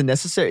is it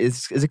necessary?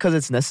 Is it because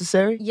it's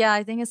necessary? Yeah,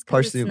 I think it's because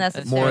Partially it's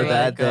necessary. more of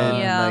that than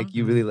Yeah. like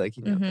you really like,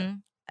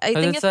 I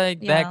think it's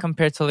like that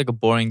compared to like a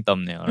boring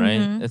thumbnail,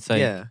 right? It's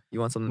like, you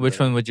want something. which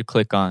one would you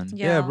click on?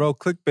 Yeah, bro,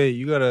 clickbait.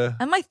 You gotta.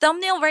 And my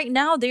thumbnail right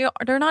now, they're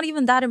not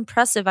even that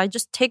impressive. I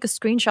just take a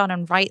screenshot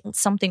and write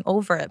something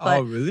over it.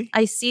 But really?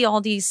 I see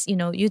all these,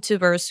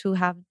 YouTubers who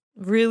have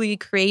really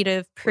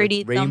creative,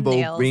 pretty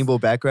thumbnails. Rainbow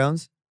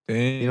backgrounds.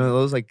 Dang. You know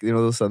those those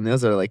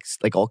thumbnails that are like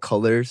all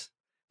colors,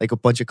 like a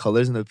bunch of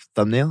colors in the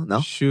thumbnail. No,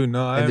 Shoot,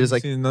 no, I and there's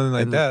haven't seen nothing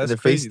like and that. their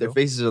That's crazy, their though.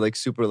 faces are like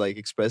super like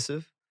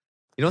expressive.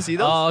 You don't see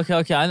those? Oh,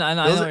 okay. I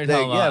know what Those you're are- talking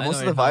like, about. yeah, I know most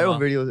what of the you're viral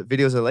talking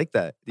videos are like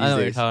that these I know what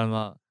you're days. talking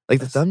about. Like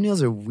the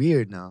thumbnails are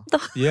weird now.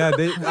 Yeah,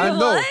 I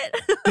know.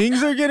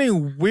 Things are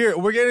getting weird.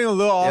 We're getting a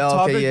little off Yeah, okay,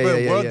 topic, yeah,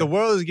 but yeah, yeah. the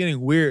world is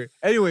getting weird.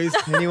 Anyways,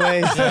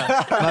 my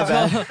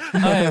bad.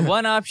 Okay,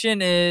 one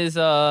option is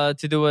to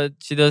do what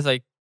she does,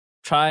 like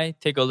try,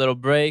 take a little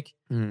break,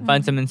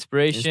 find some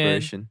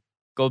inspiration,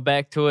 go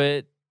back to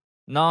it.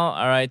 No,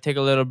 all right, take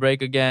a little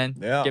break again,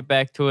 get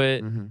back to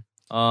it.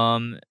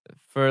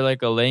 For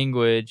like a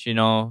language,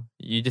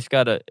 you just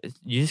gotta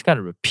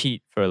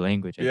repeat for a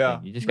language. I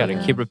think. You just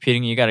gotta keep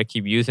repeating. You gotta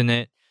keep using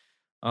it.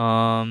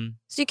 So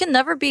you can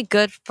never be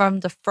good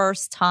from the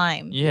first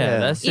time. Yeah,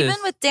 that's even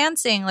just- with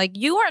dancing. Like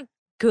you weren't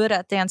good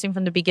at dancing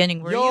from the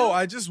beginning, were you?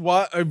 I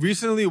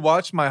recently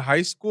watched my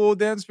high school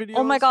dance video.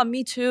 Oh my God,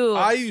 me too.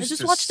 I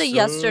just to watched it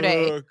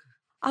yesterday. suck.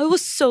 I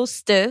was so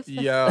stiff.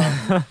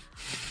 Yeah.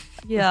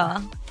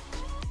 Yeah.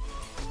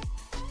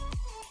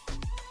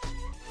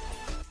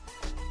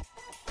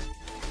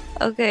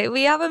 Okay,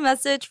 we have a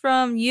message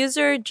from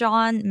user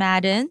John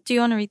Madden. Do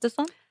you want to read this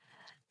one?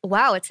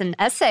 Wow, it's an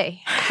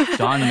essay.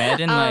 John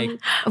Madden,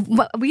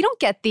 we don't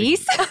get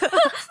these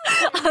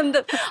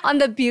on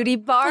the beauty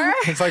bar.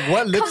 It's like,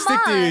 what lipstick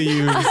do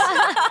you use?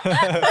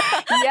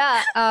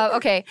 Yeah.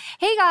 Okay.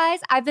 Hey guys,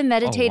 I've been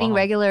meditating wow.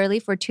 regularly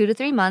for 2 to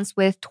 3 months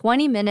with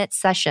 20-minute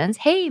sessions.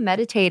 Hey,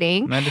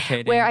 meditating.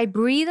 Where I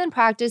breathe and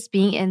practice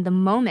being in the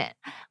moment.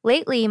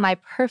 Lately, my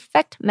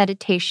perfect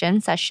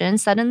meditation session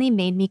suddenly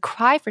made me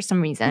cry for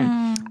some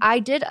reason. I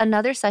did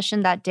another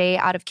session that day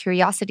out of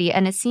curiosity,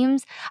 and it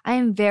seems I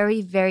am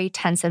very, very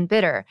tense and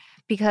bitter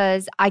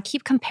because I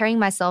keep comparing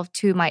myself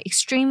to my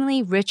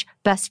extremely rich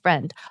best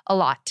friend a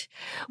lot.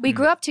 We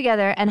grew up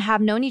together and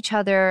have known each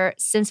other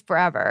since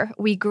forever.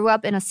 We grew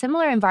up in a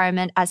similar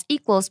environment as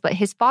equals, but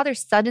his father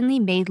suddenly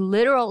made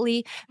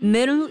literally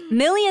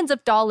millions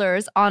of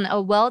dollars on a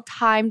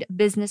well-timed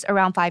business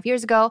around 5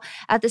 years ago.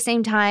 At the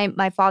same time,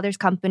 my father's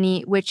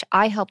company, which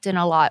I helped in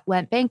a lot,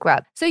 went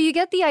bankrupt. So you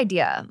get the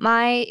idea.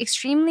 My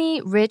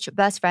extremely rich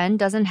best friend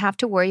doesn't have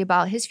to worry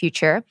about his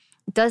future.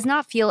 does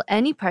not feel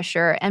any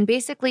pressure, and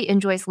basically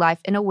enjoys life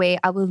in a way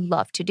I would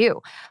love to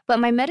do. But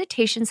my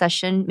meditation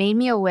session made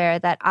me aware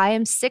that I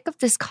am sick of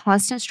this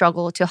constant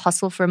struggle to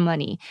hustle for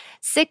money,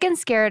 sick and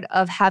scared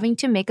of having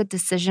to make a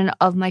decision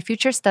of my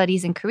future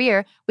studies and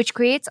career, which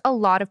creates a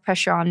lot of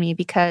pressure on me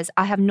because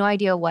I have no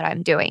idea what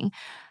I'm doing.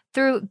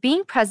 Through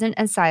being present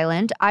and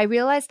silent, I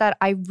realized that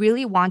I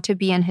really want to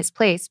be in his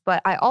place, but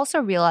I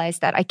also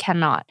realized that I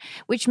cannot,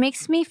 which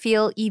makes me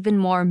feel even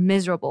more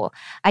miserable.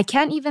 I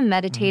can't even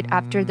meditate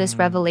after this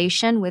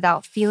revelation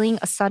without feeling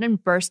a sudden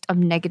burst of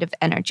negative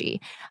energy.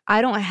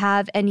 I don't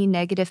have any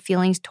negative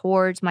feelings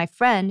towards my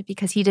friend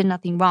because he did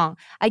nothing wrong.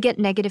 I get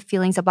negative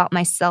feelings about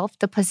myself,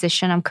 the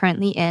position I'm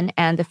currently in,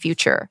 and the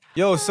future.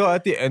 Yo, so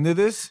at the end of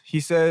this,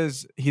 he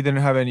says he didn't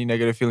have any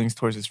negative feelings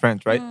towards his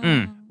friends, right?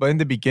 But in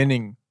the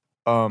beginning,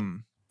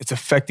 it's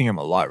affecting him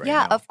a lot right now.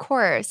 Yeah, of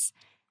course.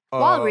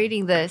 While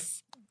reading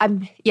this,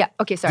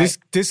 sorry.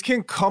 This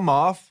can come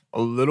off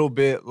a little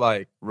bit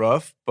like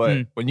rough,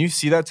 but when you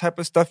see that type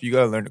of stuff, you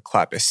gotta learn to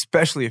clap,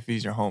 especially if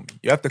he's your homie.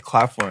 You have to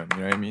clap for him,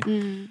 you know what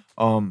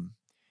I mean?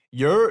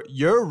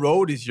 Your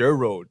road is your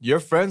road. Your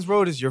friend's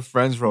road is your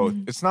friend's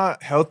road. It's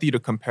not healthy to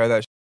compare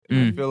that shit.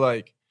 I feel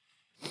like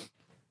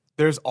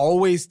there's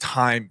always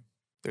time.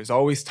 There's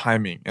always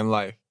timing in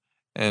life.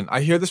 And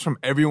I hear this from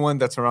everyone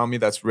that's around me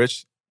that's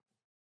rich.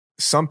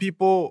 Some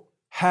people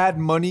had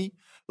money,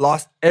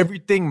 lost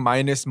everything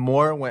minus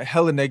more, went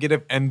hella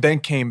negative, and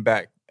then came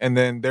back. And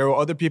then there were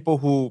other people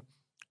who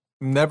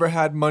never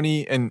had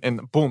money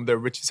and boom, they're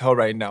rich as hell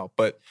right now.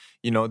 But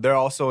you know, they're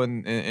also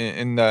in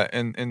the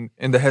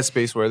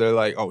headspace where they're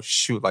like, oh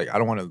shoot, like I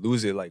don't want to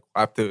lose it. Like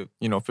I have to,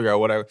 you know, figure out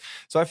what I.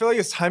 So I feel like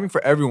it's timing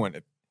for everyone.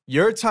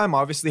 Your time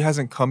obviously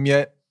hasn't come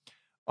yet,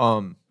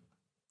 but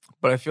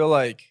I feel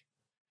like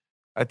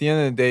at the end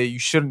of the day, you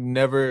should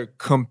never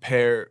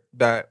compare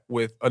that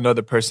with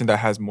another person that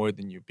has more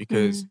than you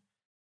because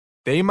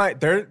there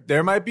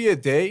might be a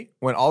day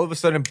when all of a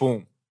sudden,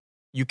 boom,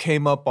 you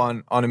came up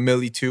on a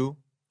milli too,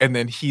 and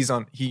then he's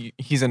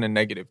in a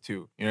negative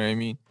too. You know what I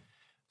mean?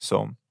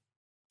 So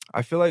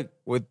I feel like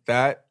with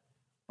that,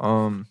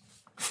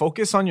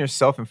 focus on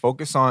yourself and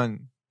focus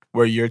on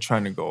where you're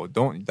trying to go.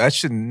 That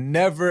should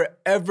never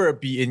ever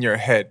be in your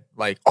head.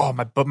 Like, oh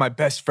but my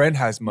best friend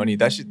has money.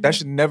 That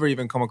should never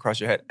even come across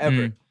your head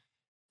ever.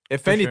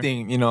 If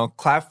anything, you know,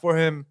 clap for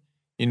him,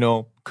 you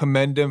know,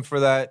 commend him for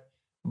that.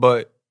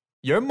 But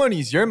your money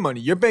is your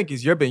money. Your bank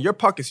is your bank. Your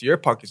pockets are your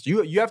pockets.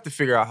 You have to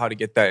figure out how to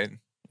get that in. You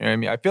know what I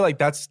mean? I feel like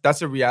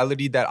that's a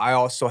reality that I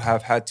also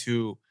have had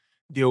to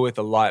deal with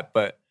a lot.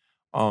 But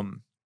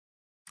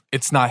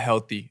it's not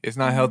healthy. It's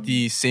not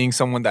healthy seeing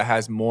someone that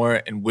has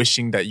more and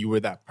wishing that you were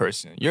that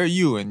person. You're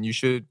you, and you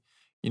should,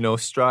 you know,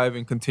 strive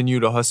and continue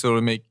to hustle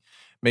to make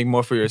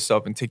more for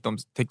yourself and take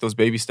those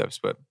baby steps.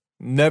 But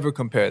never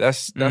compare.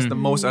 That's the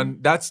most.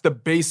 That's the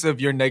base of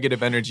your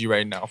negative energy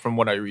right now, from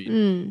what I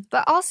read.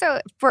 But also,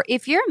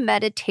 if your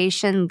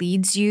meditation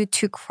leads you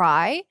to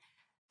cry,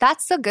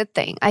 that's a good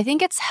thing. I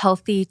think it's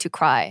healthy to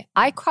cry.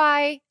 I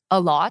cry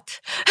a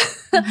lot.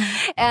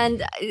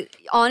 And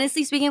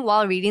honestly speaking,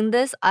 while reading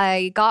this,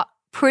 I got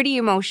pretty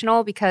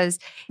emotional because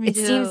it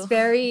seems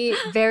very,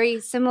 very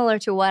similar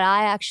to what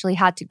I actually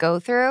had to go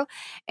through.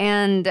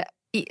 And,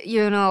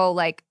 you know,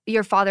 like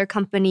your father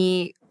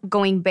company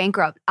going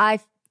bankrupt,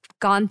 I've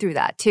gone through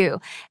that too.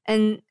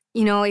 And,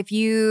 you know, if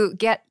you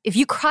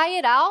cry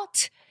it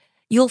out,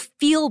 you'll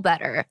feel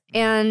better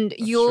and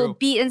you'll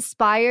be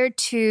inspired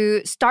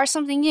to start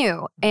something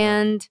new.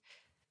 And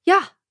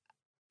yeah,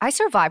 I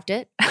survived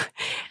it.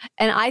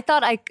 And I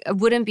thought I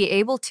wouldn't be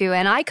able to.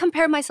 And I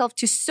compared myself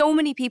to so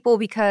many people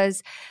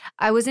because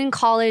I was in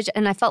college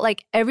and I felt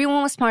like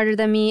everyone was smarter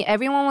than me.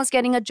 Everyone was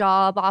getting a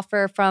job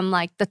offer from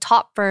like the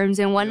top firms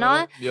and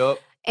whatnot. Yep.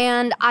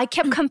 And I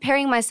kept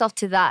comparing myself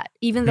to that,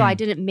 even though I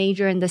didn't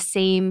major in the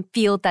same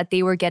field that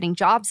they were getting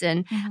jobs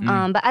in.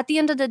 But at the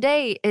end of the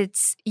day,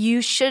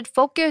 you should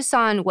focus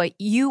on what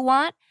you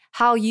want,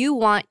 how you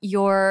want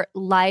your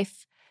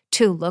life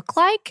to look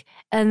like,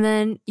 and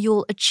then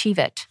you'll achieve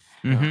it.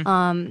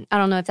 I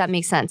don't know if that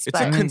makes sense.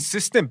 It's a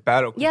consistent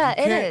battle. Yeah,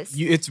 it is.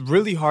 It's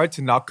really hard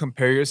to not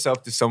compare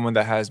yourself to someone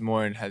that has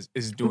more and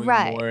is doing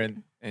more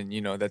and you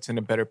know that's in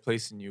a better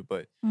place than you.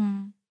 But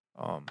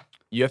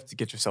you have to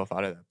get yourself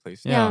out of that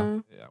place. Yeah.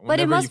 But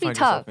it must be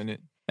tough.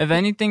 If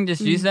anything,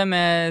 just use them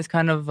as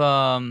kind of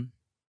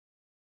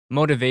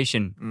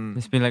motivation.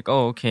 Just be like,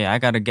 oh, okay, I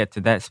gotta get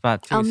to that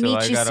spot too. I'll meet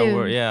I you gotta soon.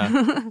 work.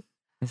 Yeah.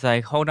 It's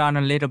like, hold on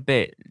a little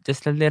bit,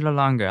 just a little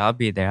longer. I'll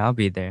be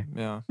there.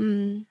 Yeah.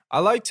 I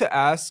like to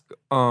ask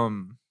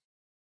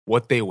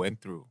what they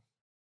went through.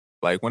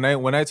 Like when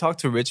I talk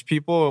to rich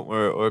people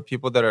or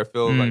people that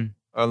feel like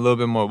a little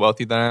bit more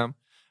wealthy than I am,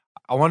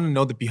 I want to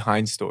know the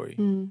behind story.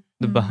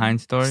 The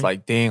behind story? It's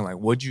like, dang, like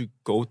what'd you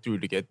go through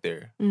to get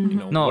there? You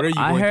know, what are you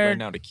going through right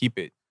now to keep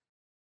it?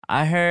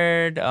 I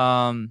heard,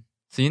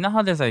 so you know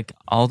how there's like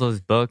all those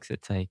books,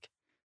 it's like,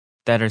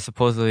 that are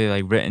supposedly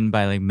like written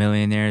by like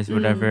millionaires,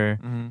 whatever.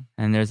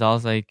 And there's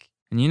also like,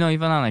 and you know,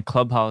 even on like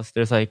Clubhouse,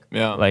 there's like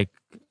like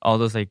all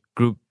those like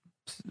groups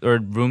or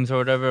rooms or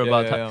whatever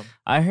about.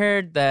 I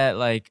heard that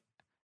like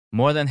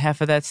more than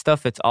half of that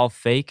stuff, it's all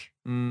fake.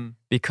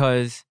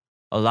 Because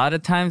a lot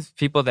of times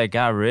people that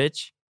got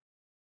rich,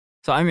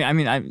 so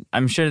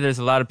I'm sure there's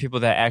a lot of people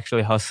that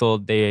actually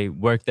hustled, they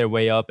worked their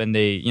way up and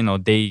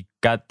they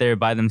got there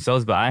by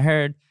themselves. But I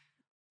heard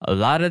a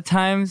lot of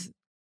times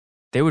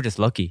they were just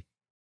lucky.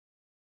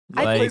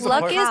 I think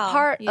luck is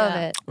part of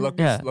it.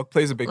 Luck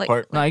plays a big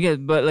part. No, I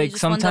get, but like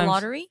sometimes won the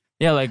lottery?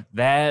 Yeah, like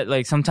that.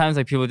 Like sometimes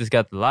like people just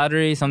got the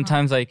lottery.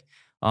 Sometimes like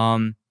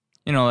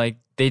like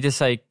they just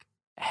like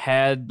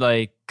had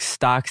like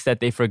stocks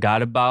that they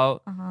forgot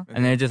about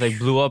and they just like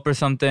blew up or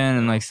something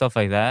and like stuff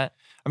like that.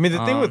 I mean,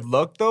 the thing with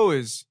luck though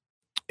is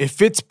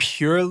if it's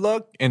pure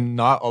luck and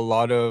not a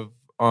lot of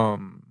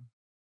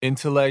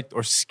intellect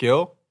or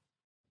skill,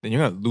 then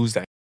you're gonna lose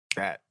that.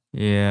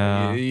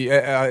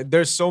 Yeah.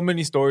 There's so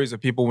many stories of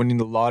people winning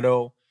the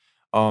lotto,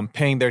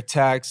 paying their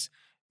tax,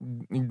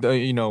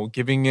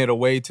 giving it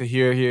away to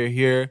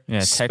here,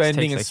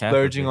 spending and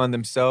splurging on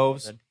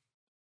themselves,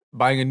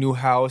 buying a new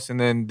house,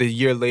 and then the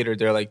year later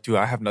they're like, dude,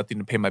 I have nothing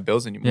to pay my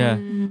bills anymore. Yeah.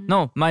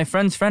 No, my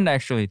friend's friend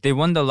actually, they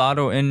won the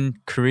lotto in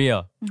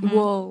Korea.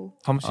 Whoa.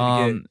 How much did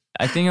he get?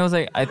 I think it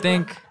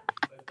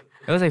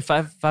was like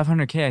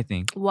 500K, I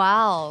think.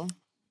 Wow.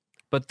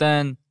 But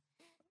then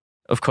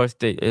of course,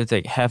 it's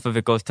like half of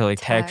it goes to like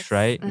tax,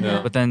 right?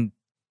 Yeah. But then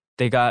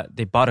they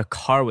bought a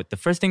car with the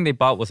first thing they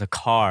bought was a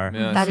car.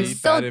 Yeah, that is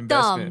so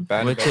dumb.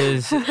 Which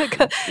is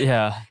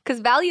because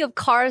value of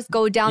cars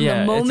go down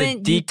the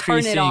moment you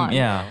turn it on.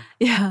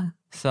 Yeah.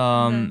 So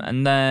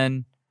and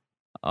then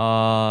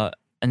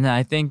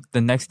I think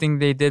the next thing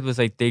they did was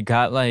like they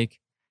got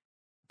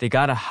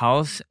a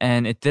house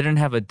and it didn't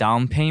have a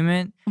down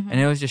payment and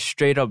it was just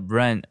straight up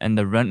rent and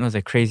the rent was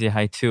like crazy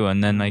high too.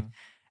 And then like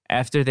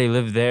after they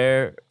lived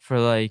there for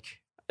like,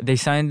 they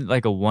signed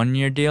like a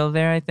 1-year deal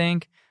there, I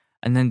think.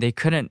 And then they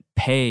couldn't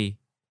pay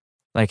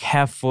like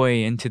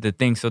halfway into the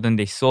thing. So then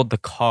they sold the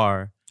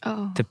car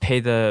to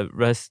pay the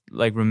rest,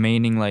 like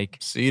remaining like.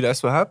 See,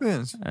 that's what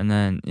happens. And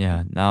then,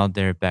 now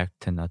they're back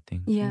to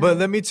nothing. Yeah. But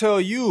let me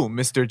tell you,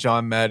 Mr.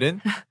 John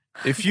Madden,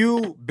 if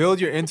you build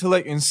your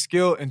intellect and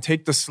skill and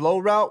take the slow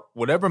route,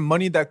 whatever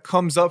money that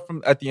comes up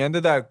from at the end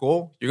of that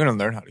goal, you're going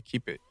to learn how to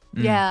keep it.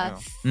 Yeah.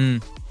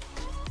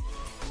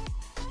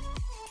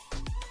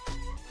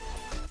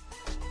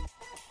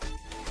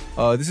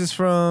 This is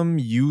from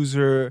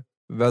user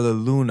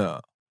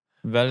Valaluna.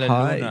 Valaluna.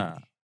 Hi.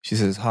 She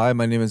says, hi,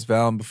 my name is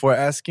Val. And before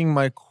asking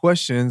my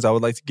questions, I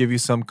would like to give you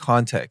some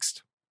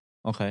context.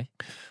 Okay.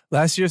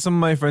 Last year, some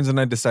of my friends and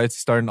I decided to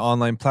start an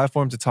online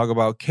platform to talk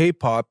about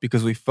K-pop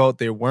because we felt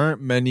there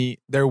weren't many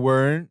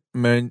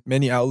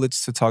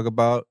outlets to talk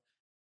about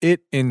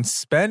it in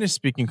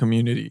Spanish-speaking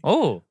community.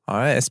 Oh. All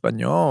right,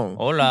 Español.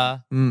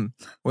 Hola.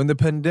 When the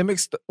pandemic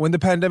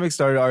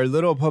started, our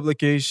little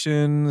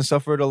publication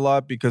suffered a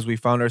lot because we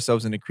found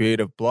ourselves in a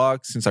creative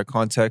block since our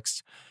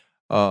content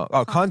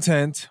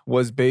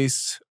was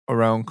based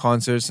around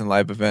concerts and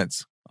live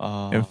events.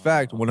 In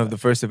fact, one of the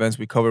first events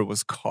we covered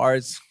was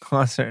Cars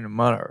concert in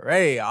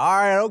Monterey. All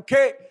right,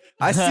 okay.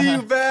 I see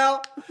you,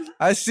 Val.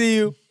 I see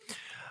you.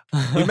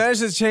 We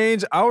managed to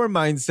change our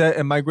mindset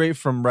and migrate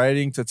from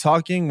writing to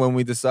talking when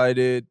we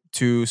decided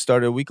to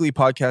start a weekly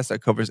podcast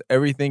that covers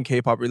everything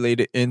K-pop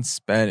related in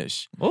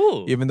Spanish.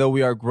 Ooh. Even though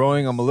we are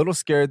growing, I'm a little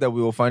scared that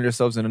we will find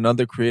ourselves in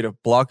another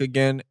creative block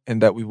again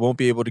and that we won't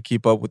be able to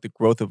keep up with the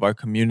growth of our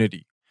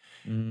community.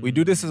 We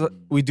do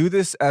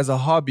this as a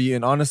hobby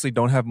and honestly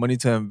don't have money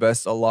to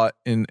invest a lot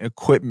in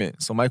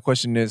equipment. So my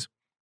question is,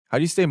 how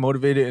do you stay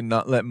motivated and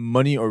not let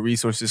money or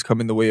resources come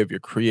in the way of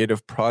your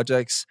creative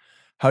projects?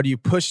 How do you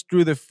push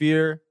through the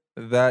fear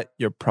that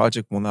your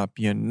project will not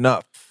be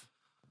enough?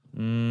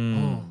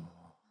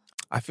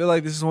 I feel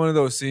like this is one of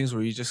those things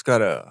where you just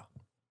gotta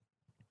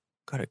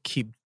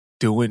keep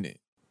doing it.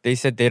 They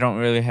said they don't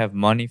really have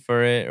money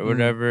for it or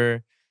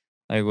whatever.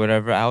 Like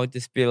whatever. I would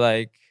just be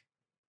like,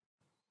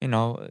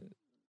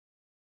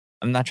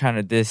 I'm not trying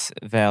to diss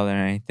Val or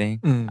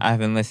anything. I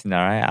haven't listened,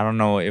 all right? I don't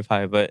know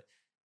but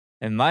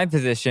in my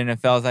position,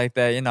 if I was like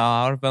that,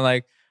 I would have been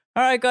like,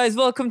 all right, guys,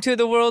 welcome to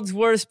the world's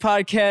worst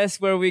podcast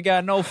where we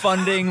got no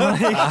funding. All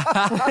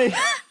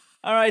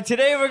right,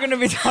 today we're going to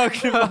be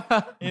talking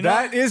about...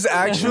 That is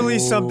actually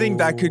something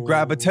that could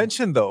grab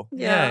attention, though.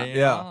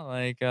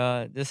 Yeah.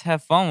 Just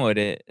have fun with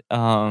it.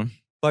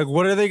 Like,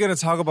 what are they going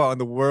to talk about on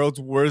the world's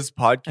worst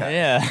podcast?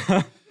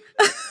 Yeah.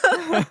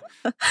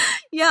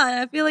 Yeah, and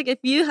I feel like if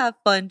you have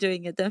fun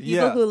doing it, then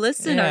people who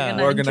listen are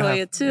going to enjoy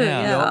it too.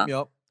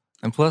 Yep.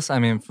 And plus,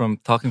 from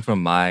talking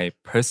from my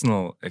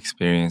personal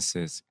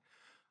experiences,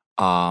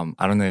 I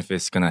don't know if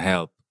it's going to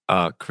help.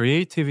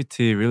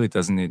 Creativity really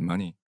doesn't need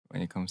money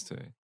when it comes to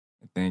it.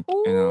 I think,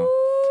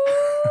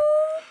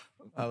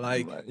 I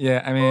like it.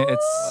 Yeah,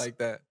 it's... I like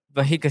that.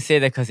 But he could say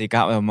that because he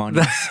got more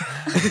money.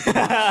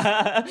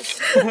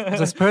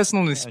 Just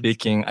personally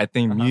speaking, I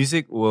think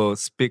music will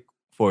speak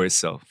for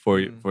itself, for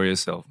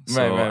yourself.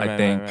 So I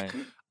think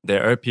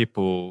there are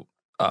people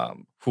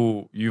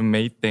who you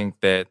may think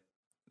that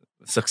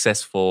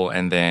successful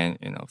and then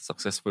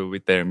successful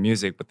with their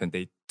music, but then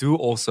they do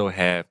also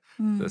have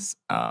this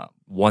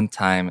one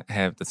time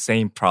have the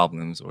same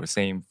problems or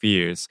same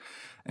fears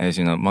as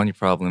money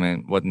problem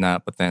and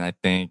whatnot. But then I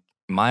think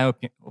my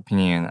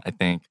opinion, I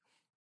think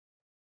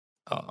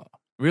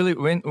really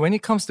when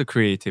it comes to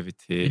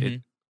creativity,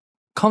 it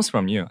comes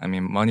from you. I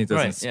mean, money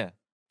doesn't it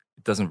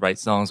doesn't write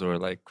songs or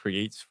like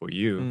creates for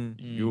you.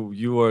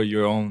 You are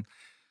your own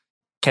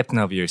captain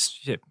of your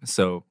ship.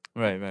 So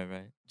right.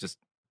 Just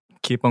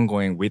keep on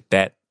going with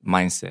that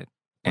mindset.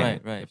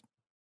 And Right.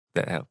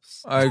 That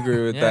helps. I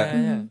agree with that.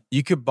 Yeah.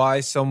 You could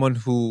buy someone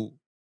who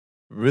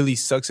really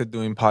sucks at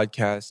doing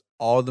podcasts,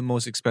 all the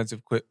most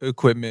expensive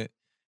equipment,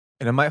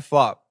 and it might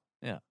flop.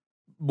 Yeah.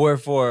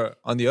 Wherefore,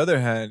 on the other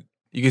hand,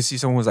 you can see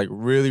someone who's like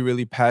really,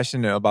 really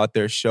passionate about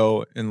their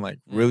show and like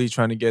really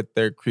trying to get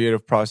their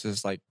creative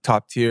process like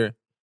top tier,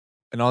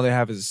 and all they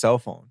have is a cell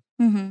phone.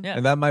 Yeah.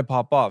 And that might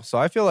pop off. So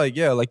I feel like,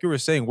 like you were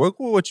saying, work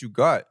with what you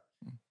got.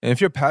 And if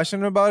you're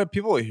passionate about it,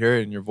 people will hear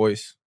it in your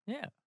voice.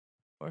 Yeah,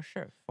 for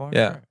sure.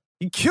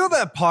 You killed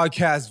that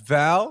podcast,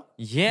 Val.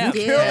 Yeah. You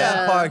killed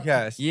that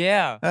podcast.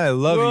 Yeah. I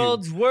love you.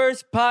 World's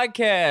worst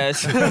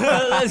podcast.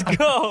 Let's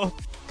go.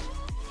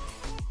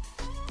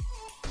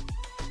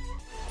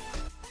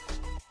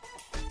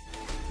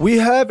 We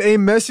have a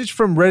message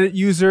from Reddit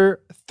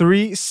user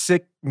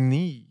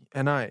 3sickni.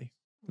 Okay.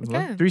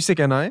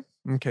 3sickni.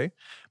 Okay.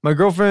 My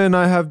girlfriend and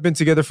I have been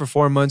together for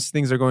 4 months.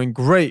 Things are going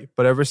great.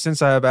 But ever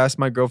since I have asked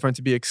my girlfriend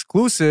to be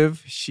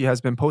exclusive, she has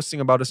been posting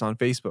about us on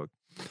Facebook.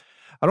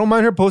 I don't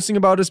mind her posting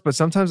about us, but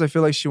sometimes I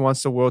feel like she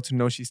wants the world to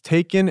know she's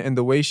taken, and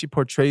the way she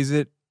portrays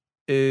it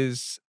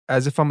is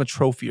as if I'm a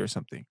trophy or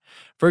something.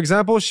 For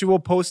example, she will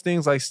post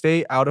things like,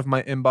 "Stay out of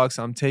my inbox,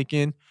 I'm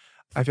taken."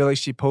 I feel like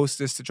she posts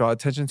this to draw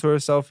attention to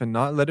herself and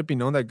not let it be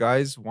known that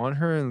guys want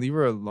her and leave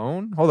her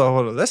alone. Hold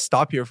on. Let's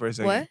stop here for a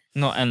second. What?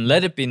 No, and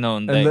let it be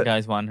known that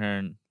guys want her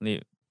and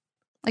leave.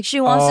 Like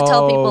she wants to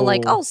tell people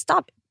like, oh,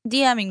 stop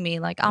DMing me.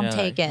 Like I'm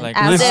taken. like,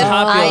 as listen, if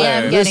I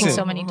am getting listen,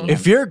 so many DMs.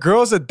 If your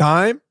girl's a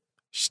dime,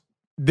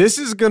 this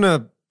is going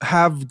to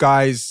have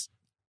guys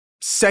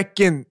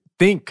second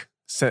think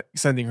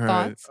sending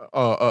her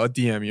a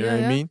DM. You know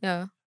what I mean?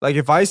 Yeah. Like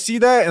if I see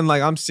that and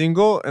like I'm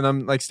single and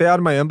I'm like, stay out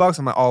of my inbox,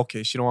 I'm like, oh,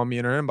 okay, she don't want me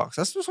in her inbox.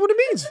 That's just what it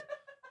means.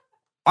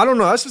 I don't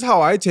know. That's just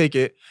how I take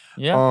it.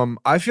 Yeah.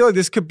 I feel like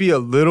this could be a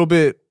little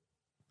bit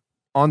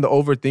on the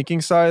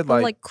overthinking side.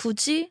 Like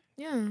굳이?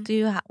 Yeah. Do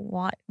you have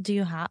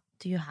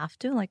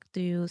to? Like,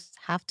 do you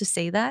have to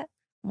say that?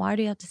 Why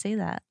do you have to say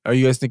that? Are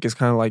you guys think it's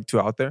kind of like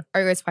too out there?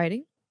 Are you guys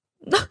fighting?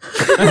 You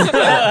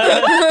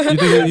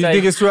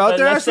think it's too out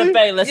there? Let's sit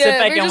back. Let's sit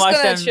back and watch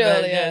them.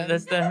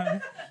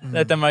 Chill,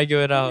 Let them argue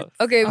it out.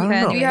 Okay,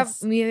 know. we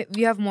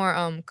have more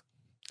Okay,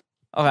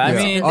 I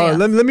mean,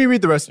 let me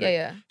read the rest of it.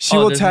 Yeah. She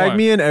will tag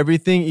me in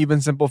everything, even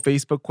simple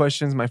Facebook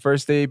questions. My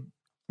first day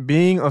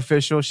being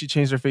official, she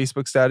changed her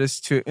Facebook status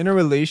to in a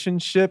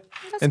relationship.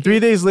 And 3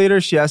 days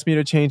later, she asked me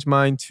to change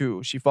mine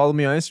too. She followed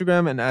me on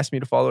Instagram and asked me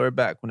to follow her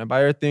back. When I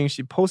buy her things,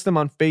 she posts them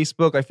on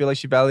Facebook. I feel like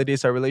she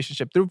validates our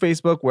relationship through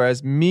Facebook.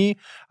 Whereas me,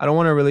 I don't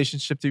want our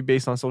relationship to be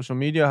based on social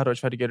media. How do I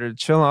try to get her to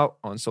chill out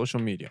on social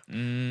media?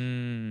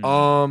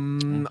 I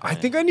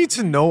think I need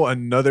to know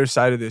another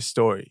side of this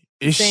story.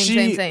 Is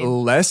she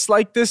less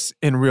like this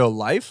in real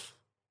life?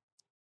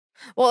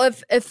 Well,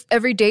 if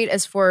every date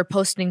is for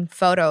posting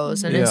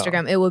photos on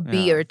Instagram, it would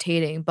be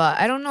irritating. But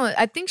I don't know.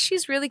 I think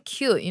she's really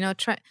cute.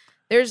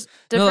 There's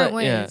different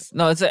ways. Yeah.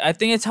 No, it's like, I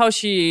think it's how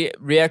she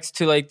reacts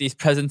to like these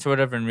presents or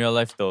whatever in real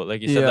life though.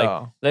 Like you said,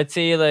 like let's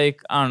say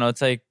like I don't know,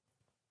 it's like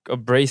a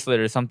bracelet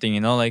or something.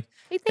 Like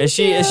is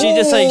she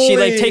just like she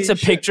like takes a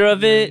picture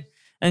of it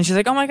and she's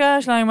like, oh my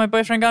gosh, like my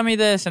boyfriend got me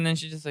this, and then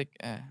she's just like.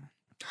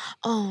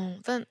 Oh,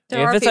 then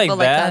there are people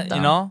like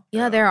that,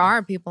 Yeah, there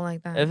are people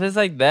like that. If it's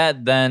like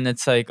that, then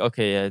it's like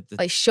okay,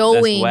 like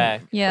showing,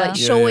 whack. like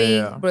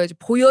showing,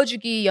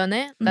 보여주기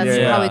연애. That's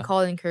how we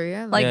call it in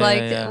Korea. Like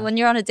when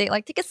you're on a date,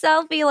 like take a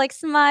selfie, like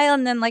smile,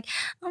 and then like,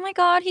 oh my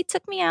god, he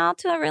took me out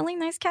to a really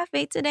nice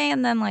cafe today,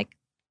 and then like,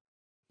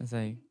 it's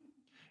like.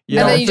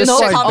 Yeah, and then you just no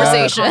like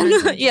conversation.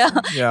 Yeah,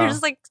 you're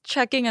just like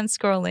checking and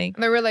scrolling.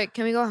 They were like,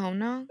 "Can we go home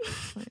now?"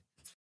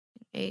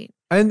 8.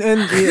 And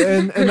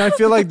I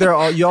feel like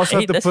you also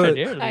have to put.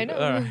 I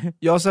know.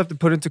 You also have to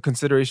put into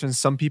consideration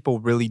some people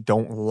really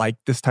don't like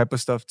this type of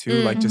stuff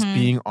too, like just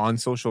being on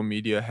social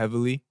media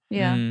heavily.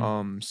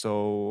 Yeah.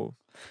 So.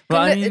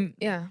 Well, I mean,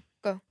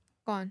 go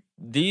on.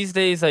 These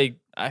days, like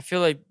I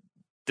feel like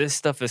this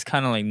stuff is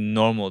kind of like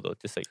normal though.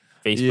 Just like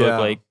Facebook,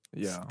 like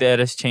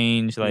status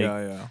change, like.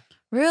 Yeah.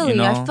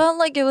 Really? I felt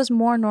like it was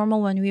more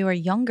normal when we were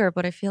younger,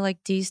 but I feel like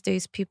these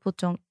days people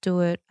don't do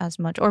it as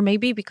much. Or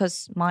maybe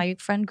because my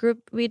friend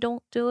group, we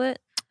don't do it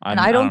And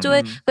I don't do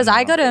it because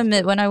I gotta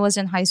admit, when I was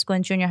in high school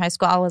and junior high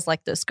school, I was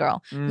like this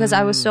girl because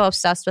I was so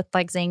obsessed with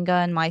like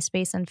Zynga and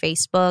MySpace and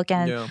Facebook,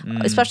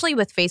 and especially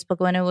with Facebook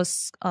when it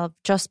was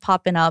just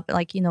popping up,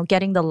 like, you know,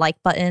 getting the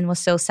like button was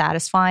so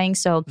satisfying.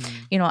 So,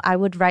 you know, I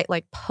would write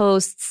like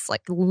posts,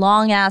 like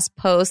long ass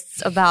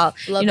posts about,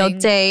 you know,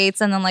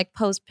 dates, and then like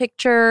post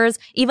pictures,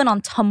 even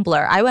on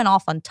Tumblr. I went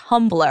off on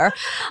Tumblr.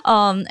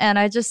 And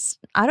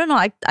I don't know.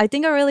 I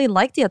think I really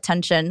liked the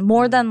attention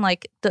more than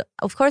like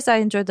of course I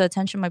enjoyed the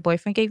attention my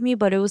boyfriend gave me,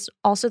 but it was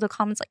also the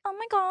comments like, oh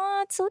my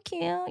God, so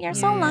cute. You're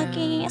so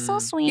lucky. So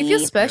sweet. You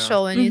feel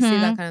special when you see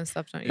that kind of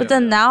stuff, don't you? But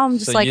then now I'm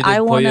just like,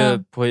 I want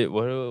to.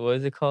 what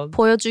is it called?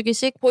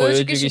 보여주기식?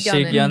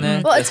 보여주기식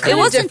연애. Well, it's it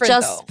wasn't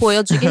just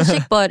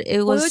보여주기식, but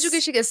it was.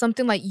 보여주기식 is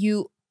something like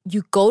you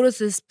go to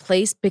this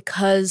place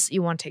because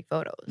you want to take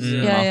photos.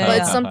 But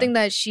it's something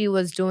that she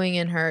was doing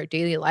in her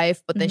daily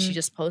life, but then she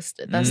just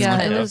posted. That's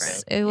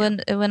it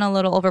went a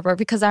little overboard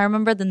because I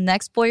remember the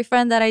next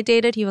boyfriend that I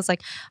dated, he was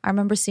like, I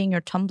remember seeing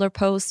your Tumblr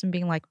post and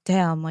being like,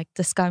 damn, like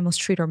this guy must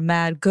treat her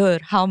mad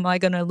good. How am I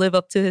gonna live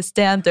up to his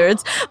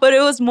standards? But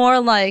it was more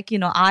like, you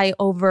know, I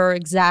over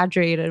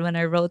exaggerated when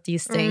I wrote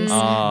these things.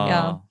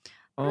 Yeah.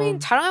 I mean,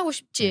 자랑하고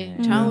싶지.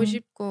 자랑하고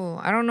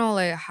싶고. I don't know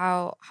like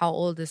how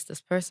old is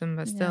this person,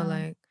 but still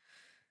like.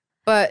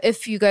 But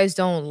if you guys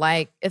don't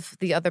like, if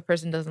the other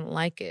person doesn't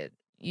like it,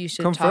 you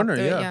should confront talk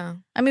her. through it. Yeah.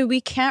 I mean,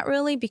 we can't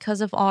really because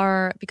of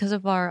our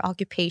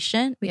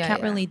occupation. We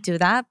can't really do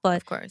that. But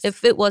of course,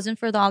 if it wasn't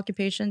for the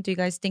occupation, do you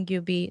guys think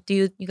you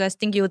guys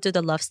think you would do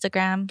the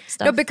Lovestagram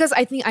stuff? No, because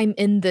I think I'm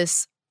in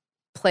this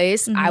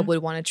place. I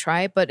would want to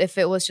try. But if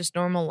it was just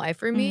normal life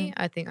for me,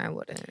 I think I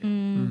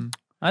wouldn't.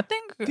 I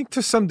think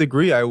to some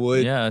degree I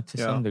would. Yeah, to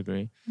some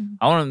degree.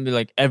 I want to be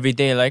like every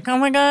day, like, oh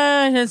my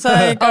gosh, it's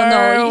like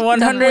our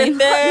 100th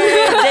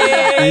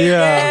day.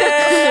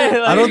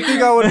 Yeah. I don't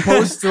think I would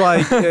post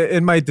like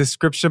in my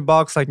description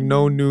box like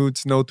no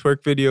nudes, no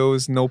twerk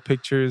videos, no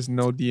pictures,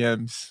 no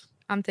DMs.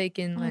 I'm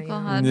taking like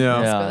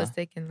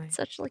taking like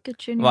such like a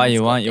junior. Why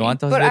you want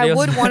those but videos? I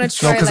would want to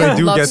try because like I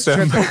do love get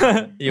them.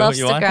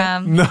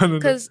 Lovestagram. No.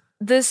 Because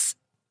this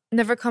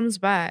never comes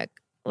back.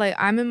 Like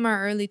I'm in my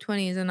early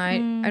 20s and I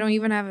don't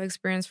even have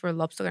experience for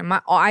Lovestagram.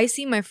 I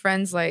see my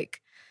friends like,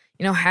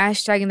 you know,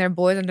 hashtagging their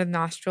boys under the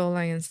nostril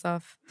like and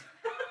stuff.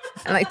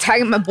 And like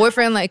tagging my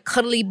boyfriend, like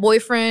cuddly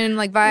boyfriend,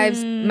 like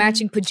vibes,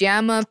 matching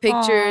pajama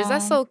pictures.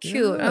 That's so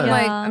cute.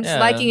 I'm just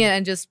liking it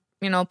and just,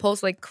 you know,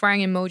 post like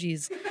crying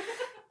emojis.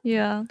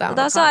 Yeah.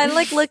 That's why I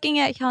like looking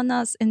at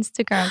Hyuna's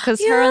Instagram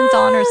because her and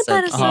Dawn are so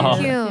cute. So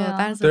cute.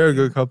 Yeah. They're a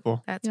good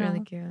couple. That's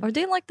really cute. Are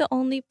they like the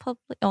only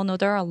public? Oh no,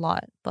 there are a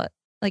lot, but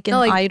like in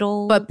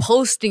Idol. But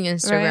posting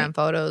Instagram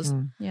photos.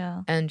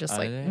 Yeah. And just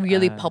like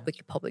really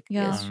public.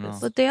 Yeah.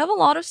 But they have a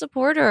lot of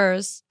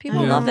supporters.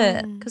 People love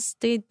it because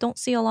they don't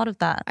see a lot of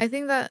that. I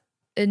think that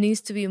it needs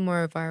to be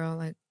more viral.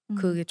 Like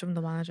그게 좀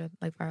더 많아져.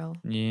 Like viral.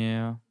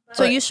 Yeah.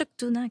 So you should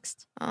do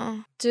next.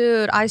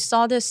 Dude, I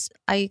saw this.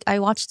 I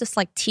watched this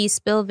like tea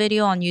spill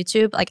video on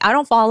YouTube. Like I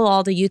don't follow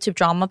all the YouTube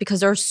drama because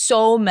there are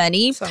so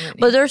many.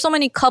 But there are so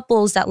many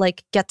couples that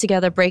like get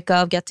together, break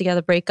up.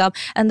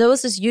 And there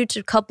was this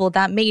YouTube couple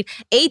that made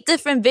 8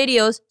 different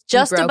videos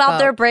just about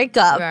their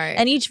breakup. Right.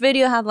 And each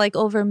video had like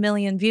over 1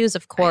 million views,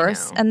 of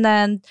course. And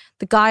then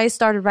the guy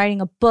started writing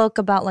a book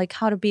about like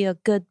how to be a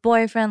good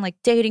boyfriend, like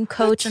dating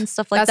coach and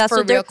stuff like that. For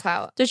so real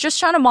clout. They're just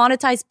trying to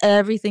monetize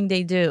everything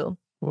they do.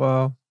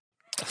 Wow.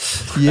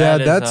 Yeah,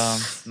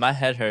 that's my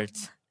head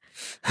hurts.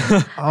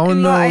 I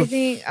don't know. I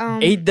think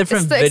 8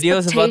 different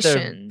videos about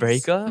their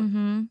breakup.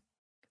 When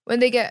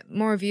they get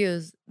more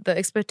views, the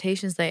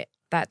expectations that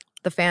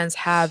the fans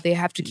have, they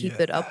have to keep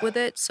it up with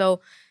it. So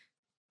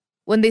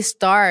when they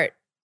start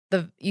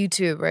the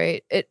YouTube,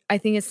 right? I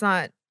think it's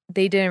not.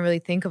 They didn't really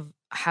think of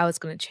how it's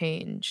going to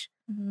change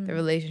the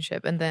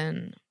relationship, and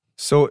then.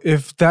 So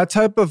if that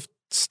type of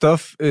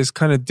stuff is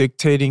kind of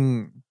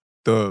dictating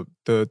the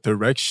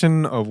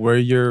direction of where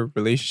your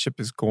relationship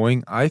is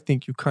going, I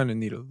think you kind of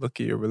need to look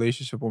at your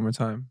relationship one more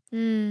time.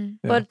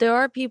 But there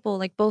are people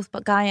like both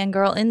guy and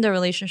girl in the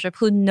relationship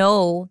who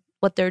know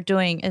what they're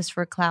doing is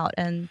for clout,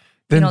 and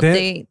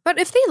they. But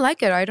if they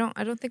like it, I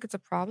don't think it's a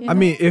problem. I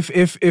mean,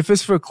 if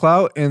it's for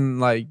clout and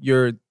like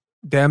you're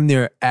damn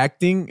near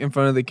acting in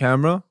front of the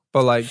camera,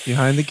 but like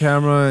behind the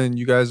camera and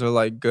you guys are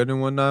like good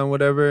and whatnot,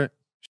 whatever.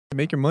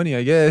 Make your money,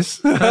 I guess.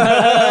 Do you?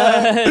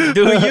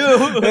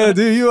 Yeah,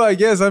 do you? I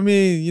guess. I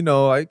mean, you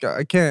know, I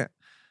can't.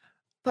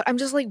 But I'm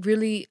just like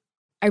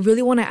I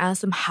really want to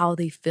ask them how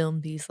they film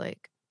these,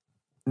 like,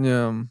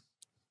 you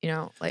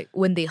know, like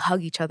when they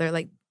hug each other,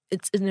 like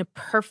it's in a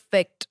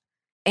perfect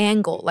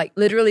angle, like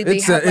literally they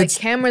have like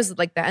cameras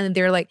like that, and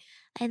they're like,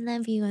 "I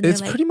love you," and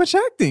it's like, pretty much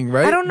acting,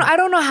 right? I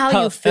don't know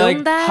how you film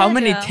like, that. How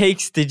many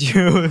takes did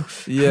you?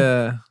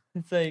 Yeah,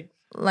 it's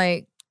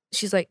like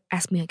she's like,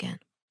 "Ask me again."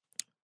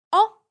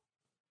 Oh.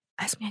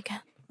 Ask me again.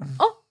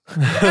 Oh,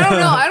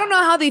 I don't know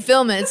how they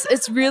film it.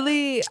 It's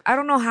really, I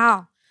don't know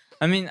how.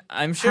 I mean,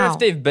 I'm sure if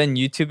they've been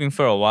YouTubing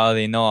for a while,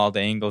 they know all the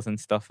angles and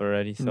stuff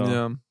already.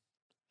 So,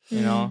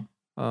 you know,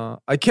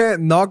 I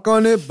can't knock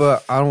on it,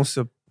 but I don't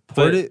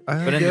But in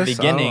the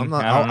beginning,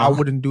 I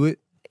wouldn't do it.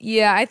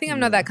 Yeah, I think I'm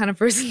not that kind of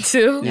person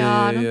too.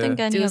 Yeah, I don't think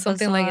any do of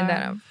something us like are.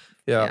 that.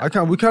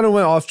 Yeah, we kind of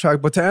went off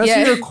track. But to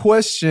answer your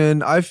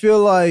question, I feel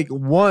like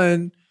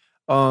one,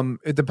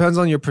 it depends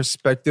on your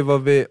perspective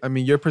of it. I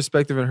mean, your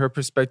perspective and her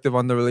perspective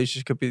on the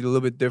relationship could be a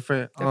little bit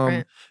different.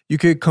 You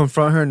could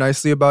confront her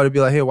nicely about it. Be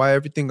like, hey, why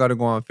everything got to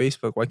go on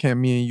Facebook? Why can't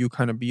me and you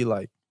kind of be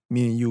like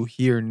me and you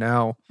here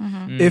now?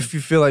 If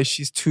you feel like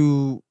she's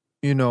too,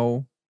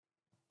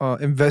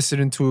 invested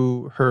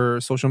into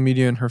her social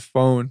media and her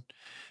phone.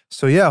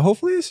 So yeah,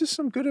 hopefully this is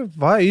some good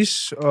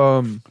advice.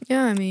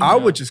 Yeah, I mean, I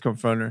would just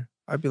confront her.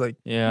 I'd be like,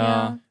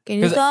 Yeah. Can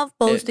you stop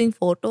posting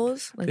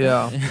photos? Like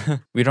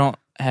We don't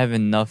have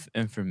enough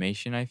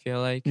information, I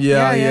feel like.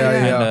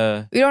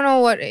 Yeah. We don't know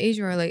what age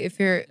you are. Like if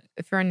you're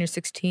under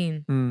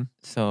 16,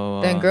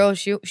 So then girl,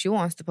 she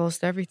wants to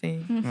post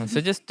everything.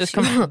 So just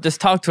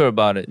talk to her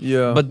about it.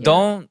 Yeah. But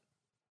don't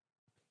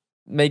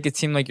make it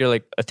seem like you're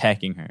like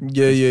attacking her.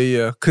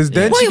 Yeah. Because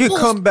then she could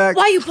come back.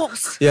 Why you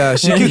post? Yeah,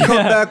 she could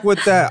come back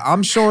with that.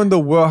 I'm showing the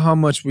world how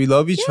much we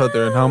love each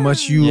other and how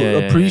much you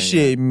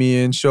appreciate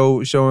me and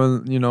showing,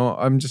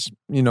 I'm just,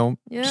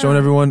 showing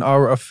everyone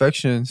our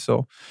affection.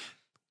 So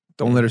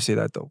don't let her say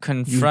that though.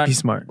 Confront. Be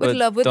smart. With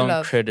love.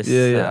 Don't criticize.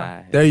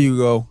 Yeah. There you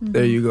go.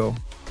 There you go.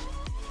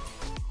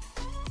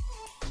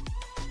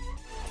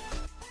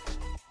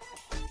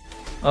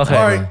 Okay.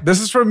 All right. This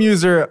is from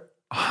user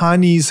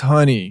Honey's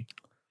Honey.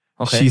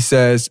 Okay. She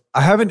says,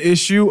 I have an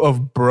issue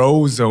of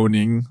bro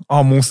zoning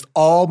almost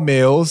all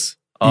males,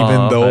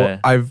 even the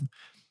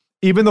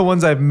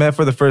ones I've met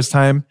for the first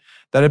time,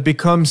 that it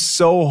becomes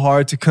so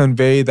hard to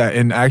convey that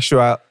in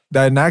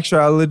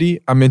actuality,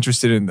 I'm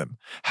interested in them.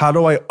 How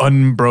do I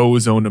unbro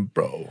zone a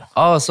bro?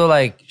 Oh, so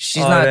like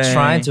she's not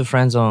trying to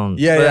friend zone.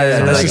 Yeah.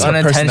 That's like just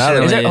her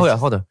personality.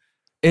 Hold on.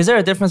 Is there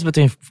a difference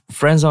between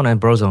friend zone and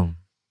bro zone?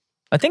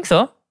 I think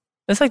so.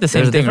 It's like the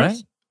same thing, right?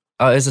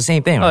 Oh, it's the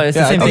same thing, right? Oh, it's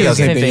the same thing.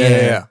 Same thing.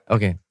 Yeah.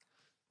 Okay.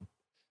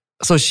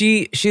 So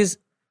she's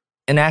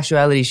in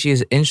actuality, she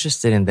is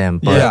interested in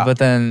them, but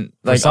then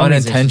like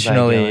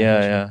unintentionally,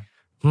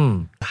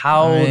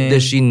 How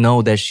does she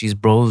know that she's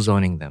bro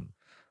zoning them?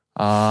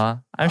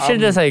 I'm sure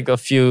there's like a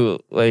few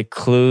like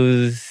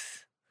clues,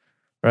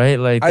 right?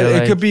 Like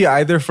it could be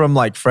either from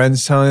like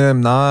friends telling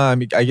them, nah, I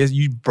mean, I guess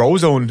you bro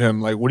zoned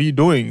him. Like, what are you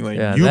doing? Like,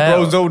 you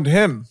bro zoned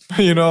him.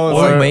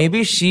 Or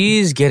maybe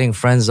she's getting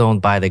friend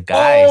zoned by the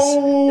guys.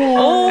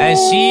 And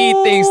she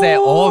thinks that,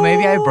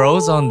 maybe I bro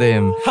zoned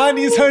them.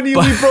 Honey,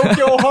 we broke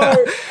your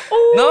heart.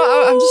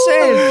 No, I'm just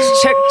saying,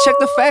 check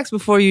the facts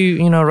before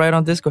you write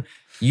on Discord.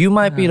 You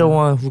might be the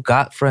one who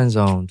got friend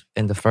zoned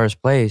in the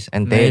first place,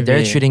 and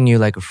they're treating you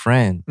like a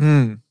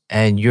friend.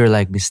 And you're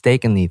like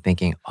mistakenly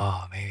thinking,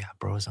 maybe I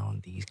bro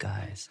zoned these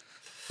guys.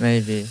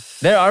 Maybe.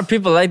 There are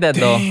people like that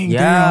though.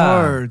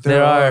 Yeah.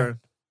 There are.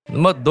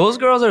 But those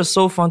girls are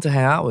so fun to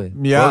hang out with.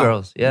 Yeah. Bro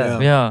girls.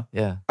 Yeah.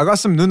 I got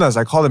some nunas.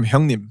 I call them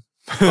형님.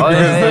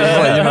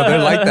 They're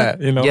like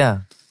that.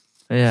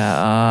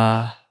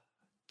 Yeah.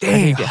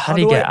 Dang, how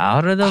do you get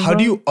out of them? How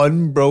do you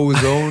unbro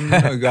zone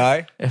a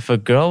guy? If a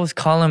girl was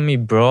calling me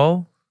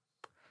bro,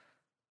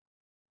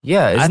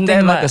 isn't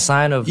that like a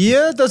sign of?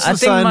 Yeah, that's a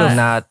sign of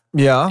not.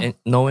 Yeah,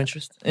 no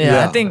interest.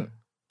 Yeah, I think.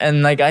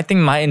 And like I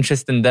think my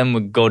interest in them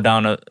would go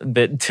down a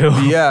bit too.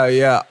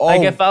 Yeah.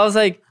 Like if I was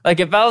like,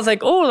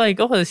 oh,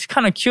 it's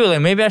kind of cute.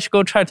 Like maybe I should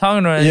go try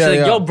talking to her. And she's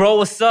like, yo, bro,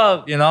 what's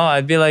up?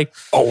 I'd be like,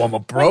 oh, I'm a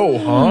bro,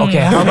 huh? Okay,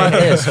 how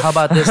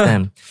about this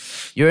then?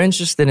 You're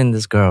interested in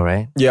this girl,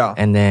 right? Yeah.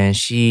 And then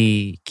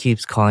she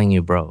keeps calling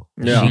you bro.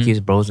 Yeah. She keeps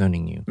bro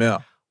zoning you. Yeah.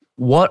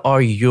 What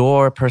are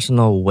your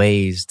personal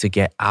ways to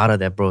get out of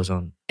that bro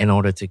zone in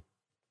order to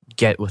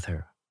get with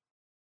her?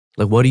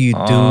 Like, what do you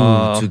do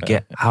to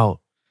get out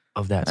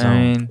of that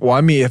zone?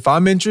 I mean, if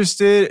I'm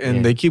interested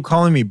and they keep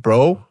calling me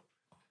bro,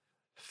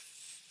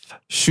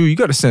 shoot, you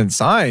got to send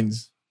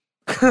signs.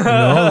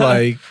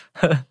 Like,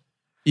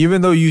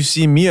 even though you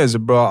see me as a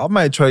bro, I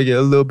might try to get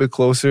a little bit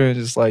closer and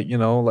just like,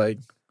 like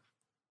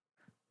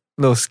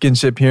little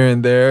skinship here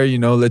and there,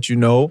 let you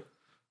know.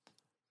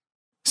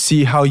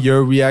 See how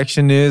your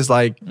reaction is.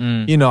 Like,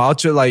 I'll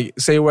just like,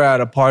 say we're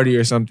at a party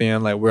or something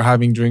and like we're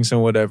having drinks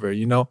and whatever,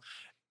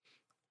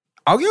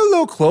 I'll get a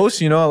little close,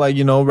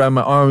 wrap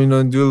my arm,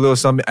 and do a little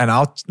something. And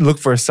I'll look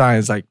for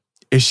signs like,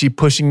 is she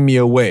pushing me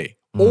away?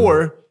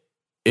 Or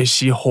is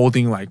she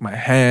holding like my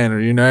hand?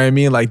 Or you know what I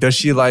mean? Like, does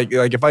she like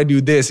if I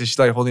do this, is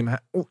she like holding my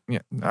hand? Oh,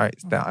 yeah, all right.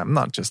 I'm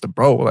not just a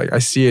bro. Like, I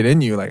see it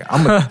in you. Like,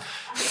 I'm gonna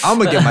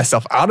get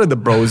myself out of the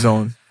bro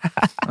zone.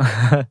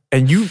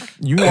 And you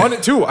want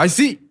it too. I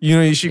see.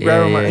 You should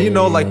grab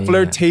my,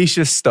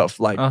 flirtatious stuff.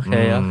 Like,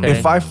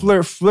 if I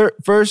flirt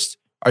first,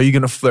 are you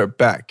gonna flirt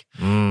back?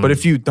 But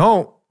if you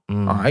don't,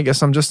 I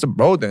guess I'm just a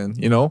bro then,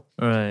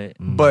 Right.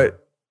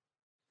 But,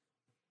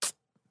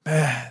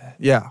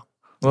 yeah.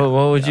 Well,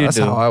 what would you do? That's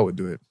how I would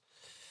do it.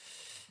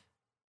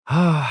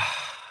 I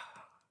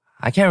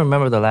can't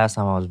remember the last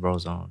time I was bro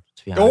zoned,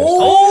 to be honest.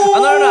 No.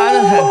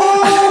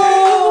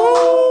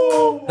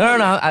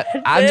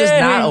 I'm just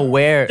not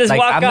aware. Just like,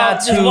 walk I'm out.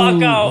 not too. Just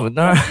walk out.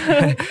 No,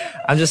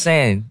 I'm just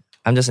saying,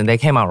 I'm just saying they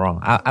came out wrong.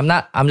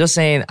 I'm just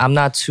saying I'm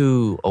not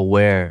too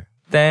aware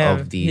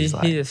of these.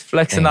 He's just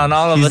flexing on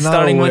all of us,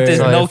 starting with this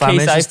so no if case I'm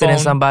interested iPhone. in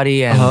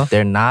somebody and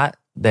they're not,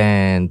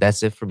 then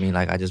that's it for me.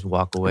 Like I just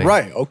walk away.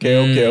 Right.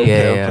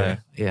 Okay.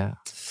 Yeah.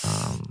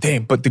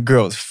 Damn, but the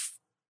girl's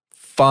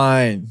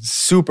fine,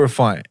 super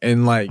fine.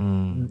 And like,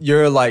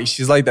 you're like,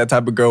 she's like that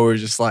type of girl where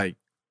just like,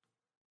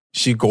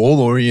 she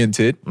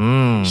goal-oriented.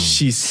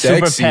 She's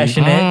Super sexy.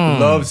 passionate.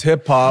 Loves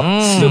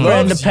hip-hop. Super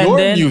loves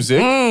independent. your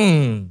music.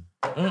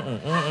 What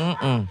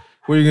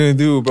are you going to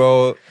do,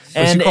 bro? What's she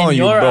And calling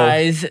in you, your bro?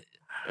 eyes,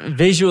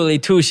 visually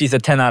too, she's a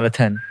 10 out of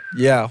 10.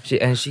 Yeah.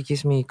 She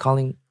keeps me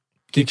calling.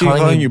 Keep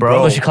calling you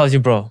bro. Oh, she calls you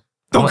bro.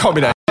 Don't call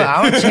me that.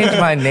 I would change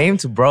my name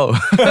to bro.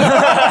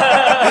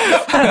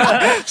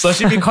 So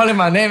she be calling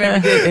my name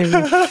every day.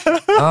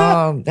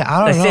 I don't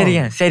know. Say it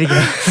again. Say it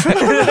again.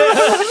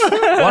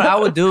 What I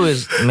would do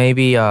is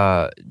maybe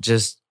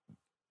just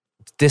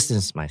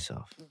distance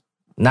myself.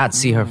 Not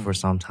see her for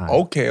some time.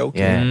 Okay.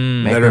 Yeah.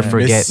 Make Let her her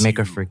forget. miss Make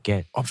her you.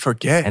 forget. Oh,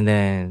 forget. And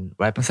then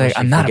right before like, she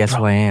I'm not a forgets bro.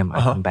 who I am,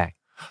 I come back.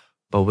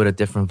 But with a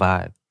different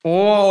vibe.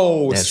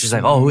 Whoa. Yeah, she's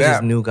like, oh, who's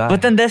this new guy?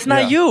 But then that's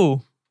not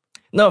you.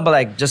 No, but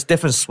like just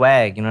different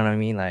swag, you know what I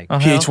mean? Like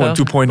PH1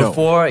 2.0.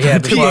 Before, yeah,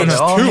 before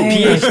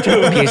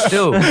PH2.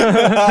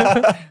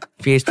 PH2.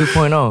 PH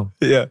 2.0.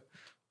 Yeah.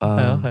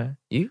 Okay.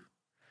 You?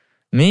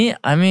 Me?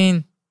 I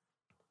mean,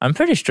 I'm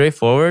pretty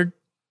straightforward.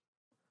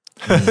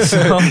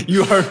 So,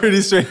 You are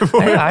pretty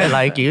straightforward. Hey, I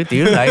like you. Do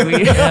you like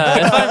me?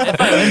 yeah, if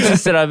I'm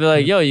interested, I'll be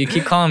like, yo, you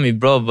keep calling me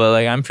bro, but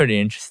like I'm pretty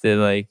interested.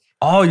 Like,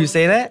 Oh, you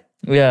say that?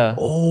 yeah.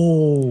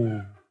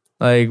 Oh.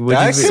 Like, would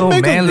That you could so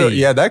make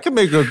manly. that could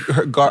make a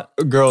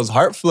girl's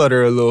heart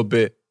flutter a little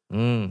bit.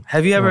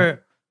 Have you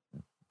ever,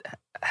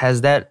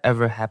 has that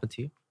ever happened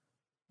to you?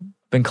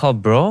 been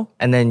called bro?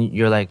 And then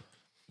you're like,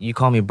 you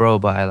call me bro,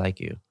 but I like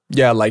you.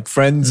 Yeah, like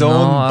friend zone,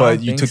 No, I but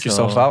don't you think took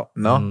yourself so. out?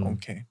 No?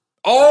 Okay.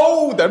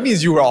 Oh, that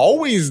means you were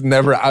always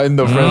never out in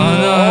the friend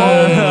zone.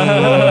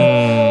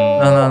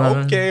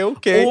 No.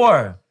 Okay.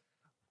 Or,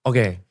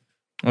 okay,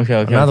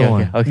 Okay. Another okay,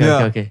 one. Okay.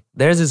 Yeah. Okay.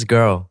 there's this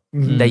girl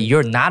that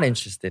you're not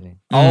interested in.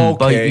 Okay.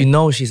 But you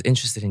know she's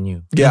interested in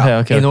you. Yeah.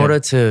 Okay. In order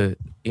to,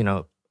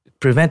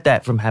 prevent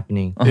that from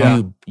happening,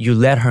 you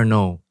let her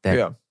know that,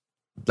 Yeah.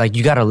 like,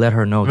 you gotta let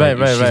her know that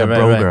Right, she's right, a right,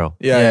 bro right. girl.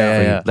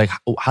 Yeah. Like,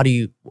 how do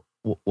you,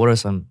 what are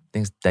some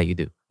things that you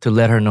do to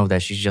let her know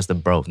that she's just a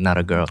bro, not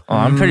a girl? Oh,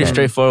 I'm pretty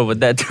straightforward with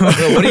that too.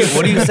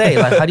 What do you say?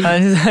 Like, how do you?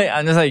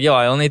 I'm just like, yo,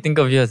 I only think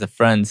of you as a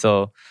friend.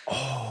 So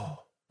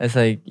it's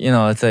like,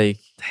 it's like,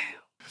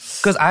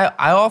 Because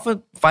I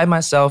often find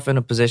myself in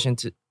a position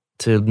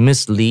to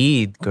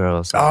mislead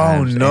girls.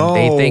 Sometimes, no. and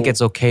they think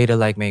it's okay to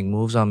like make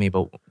moves on me,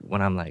 but when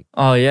I'm like,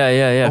 oh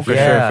yeah,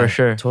 for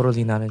sure.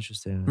 totally not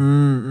interested.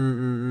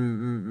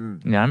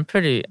 Yeah, I'm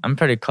pretty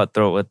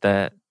cutthroat with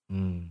that.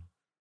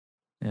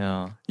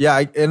 Yeah.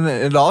 Yeah, and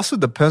it also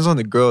depends on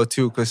the girl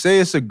too. Because say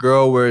it's a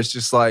girl where it's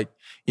just like,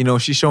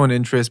 she's showing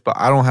interest, but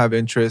I don't have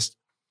interest.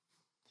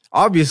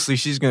 Obviously,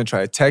 she's going to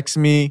try to text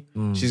me.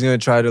 She's going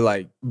to try to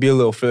like be a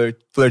little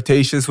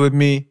flirtatious with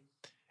me.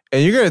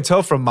 And you're going to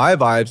tell from my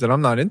vibes that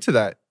I'm not into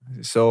that.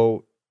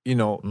 So,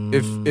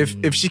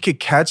 if she could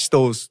catch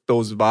those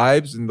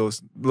vibes and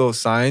those little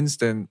signs,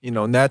 then,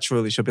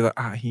 naturally she'll be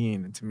like, he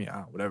ain't into me,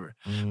 whatever.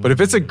 But if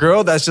it's a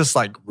girl that's just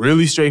like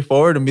really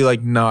straightforward and be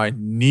like, no, I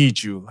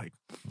need you. Like,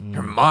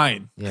 you're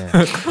mine.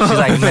 Yeah. She's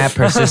like mad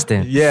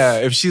persistent. Yeah.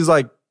 If she's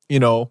like,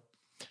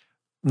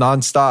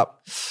 nonstop.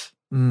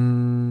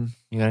 You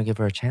gonna give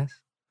her a chance?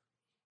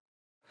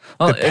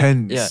 Well,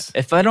 Depends.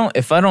 If I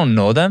don't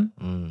know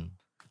them,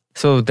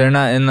 so they're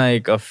not in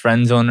like a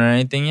friend zone or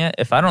anything yet.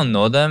 If I don't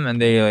know them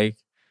and they like,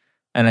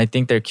 and I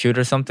think they're cute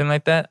or something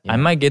like that, I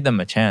might give them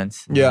a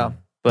chance. Yeah.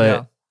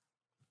 But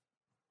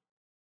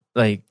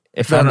like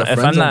if They're I'm not if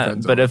friend I'm zone, not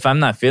friend but zone. if I'm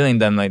not feeling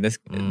them like this,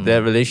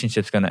 that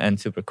relationship's gonna end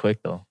super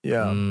quick though.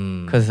 Yeah.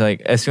 Because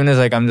like as soon as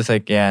like I'm just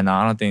like I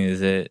don't think this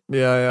is it.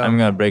 Yeah. I'm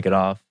gonna break it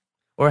off.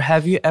 Or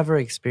have you ever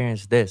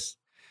experienced this?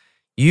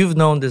 You've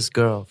known this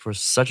girl for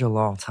such a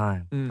long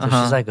time. So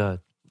she's like a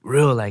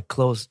real like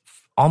close,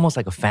 almost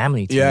like a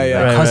family to you. Like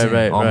Right, cousin,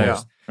 right,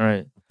 almost.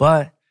 right.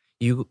 But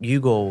you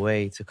go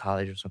away to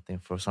college or something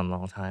for some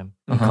long time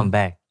and come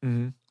back.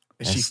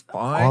 Is she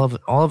fine?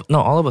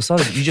 All of a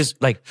sudden you just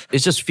like it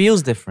just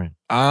feels different.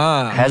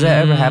 Has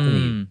that ever happened to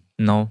you?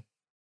 No.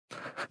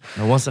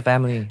 No, once a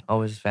family,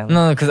 always a family.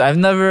 No, because I've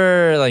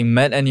never like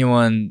met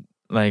anyone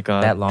like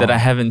That long. that I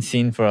haven't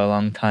seen for a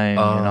long time.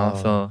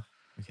 So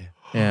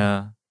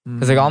yeah.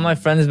 Because like all my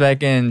friends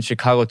back in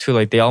Chicago too,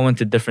 like they all went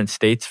to different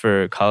states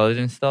for college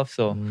and stuff.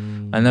 So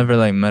I never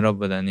like met up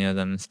with any of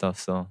them and stuff.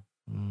 So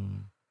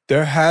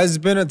There has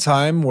been a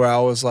time where I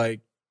was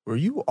like, were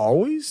you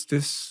always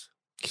this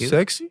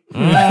sexy?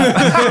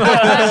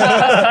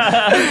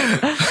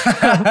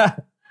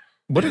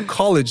 What did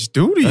college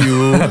do to you?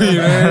 You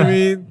know what I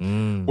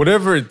mean?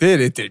 Whatever it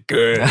did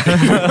good.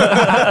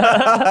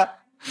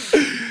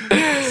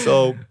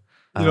 So,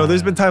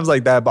 there's been times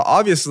like that. But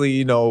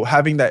obviously,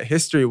 having that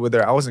history with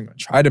her, I wasn't going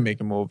to try to make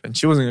a move. And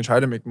she wasn't going to try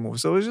to make a move.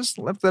 So it was just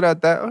left it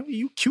at that. Oh,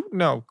 you cute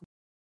now.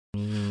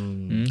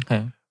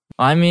 Okay.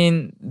 I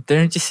mean,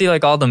 didn't you see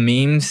like all the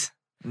memes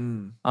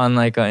on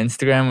like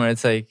Instagram where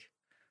it's like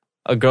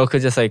a girl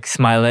could just like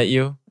smile at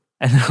you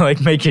and like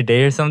make your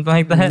day or something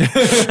like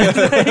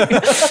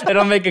that?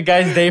 It'll make a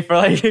guy's day for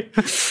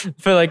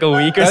like a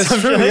week or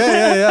something. True.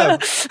 Yeah.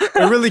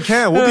 It really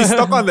can. We'll be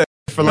stuck on that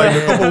for like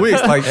a couple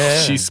weeks. Like,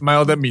 she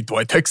smiled at me. Do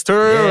I text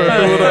her? You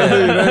know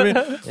what I mean?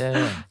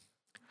 Yeah.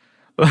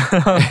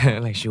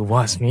 Like she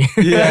wants me.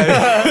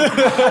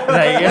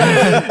 Like,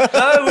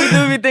 we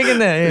do be thinking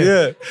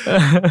that.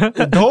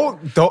 Yeah. Don't.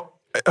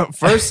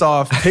 First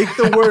off, take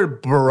the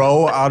word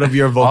bro out of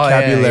your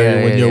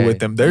vocabulary when you're with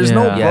them. There's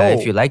no bro. Yeah,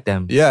 if you like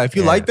them. Yeah, if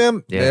you like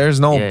them, there's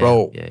no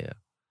bro. Yeah.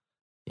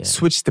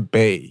 Switch to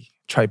bae.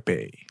 Try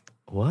bae.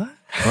 What?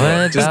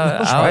 What?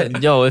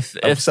 Yo,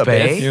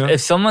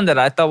 if someone that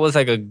I thought was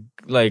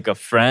like a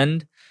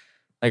friend,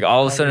 like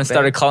all of a sudden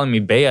started calling me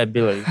bae, I'd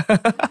be like,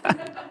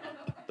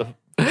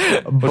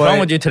 what's wrong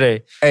with you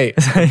today? Hey,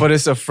 but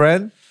it's a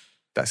friend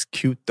that's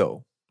cute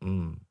though.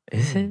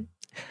 Is it?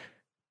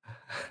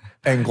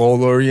 And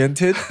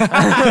goal-oriented.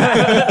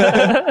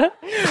 I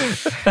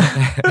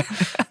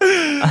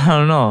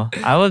don't know.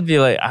 I would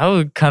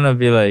kind of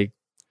be like,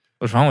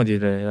 what's wrong with you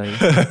today? Like,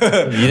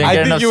 you didn't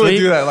get enough sleep? Would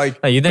do that, like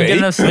you didn't get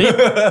enough sleep?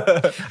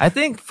 I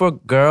think for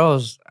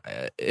girls,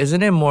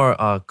 isn't it more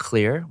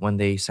clear when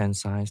they send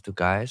signs to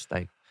guys?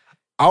 Like,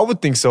 I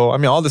would think so. I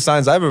mean, all the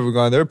signs I've ever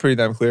gone, they're pretty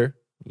damn clear.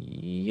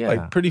 Yeah.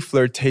 Like pretty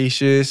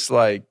flirtatious,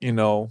 like, you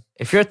know.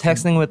 If you're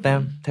texting with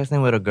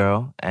a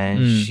girl,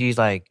 and she's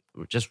like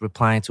just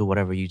replying to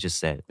whatever you just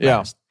said,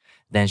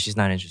 then she's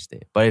not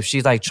interested. But if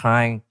she's like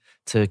trying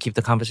to keep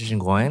the conversation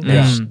going,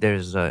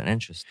 there's an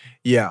interest.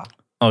 Yeah.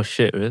 Oh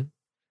shit, really?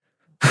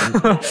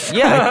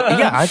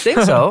 Yeah, I think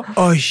so.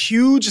 A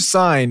huge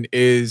sign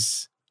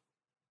is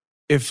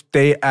if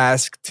they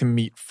ask to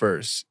meet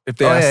first. If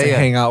they ask to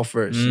hang out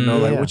first. You know,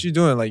 like, what you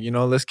doing? Like, you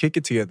know, let's kick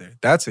it together.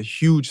 That's a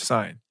huge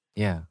sign.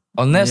 Yeah.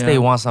 Unless they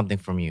want something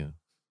from you.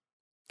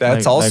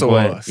 That's like, also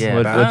like us. Yeah,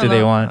 what do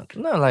they want?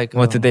 No, like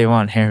what did they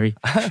want, Harry?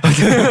 I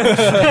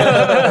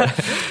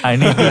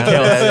need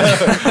details.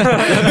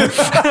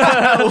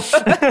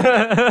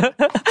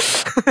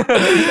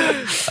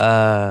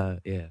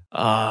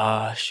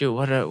 Shoot.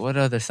 What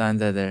other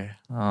signs are there?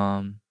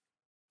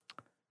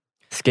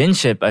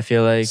 Skinship. I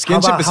feel like.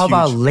 How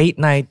about late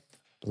night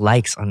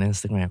likes on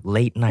Instagram?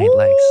 Late night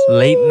likes.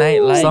 Late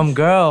night likes. Some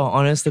girl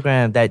on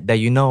Instagram that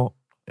you know.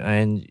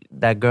 And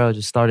that girl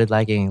just started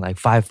liking like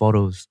 5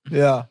 photos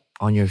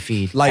on your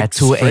feed like at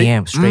 2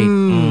 a.m.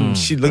 straight.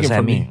 She looking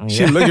for me.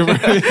 She looking for me.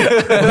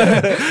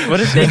 What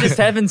if they just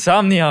have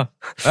insomnia?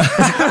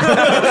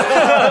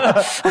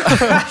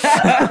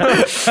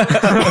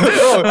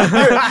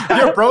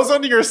 You're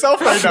bros-zoning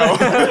yourself right now.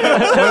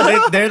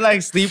 Well, they're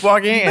like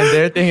sleepwalking, and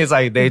their thing is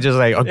like they just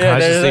like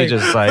unconsciously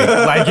just like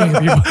liking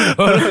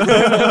people.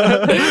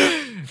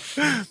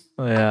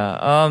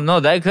 Yeah. No,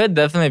 that could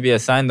definitely be a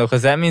sign though,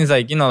 because that means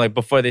like, you know, like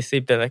before they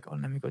sleep, they're like, oh,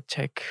 let me go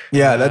check.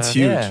 Yeah, that's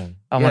huge.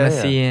 I want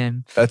to see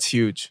him. That's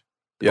huge.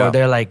 Yeah. Or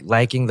they're like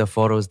liking the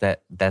photos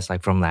that's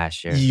like from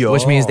last year,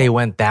 which means they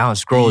went down,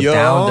 scrolled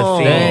down the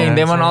feed. Dang,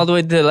 they went all the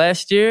way to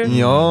last year.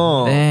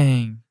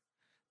 Dang,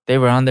 they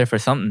were on there for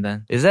something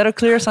then. Is that a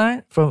clear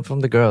sign from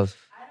the girls?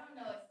 I don't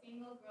know. A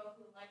single girl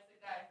who likes a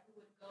guy who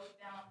would go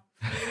down.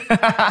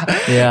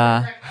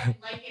 Yeah.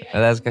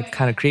 That's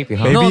kind of creepy,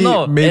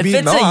 huh? Maybe.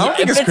 I don't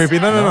think it's creepy.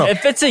 No.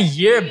 If it's a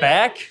year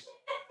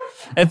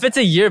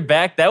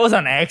back, that was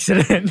on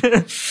accident.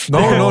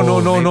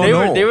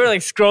 No. They were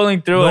like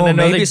scrolling through and then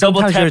they like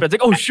double tap. It's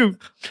like, oh shoot.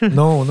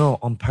 No,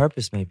 on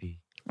purpose maybe.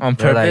 On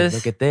They're purpose.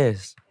 Like, look at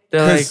this.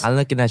 They're like, I'm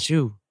looking at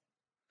you.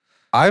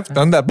 I've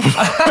done that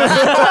before.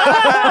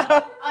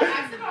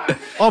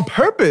 On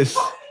purpose.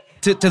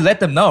 To let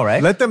them know,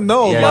 right? Let them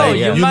know.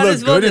 You might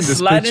as well just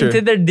slide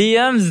into their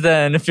DMs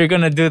then if you're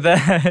gonna do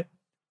that.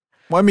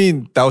 Well, I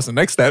mean, that was the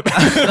next step.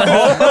 Because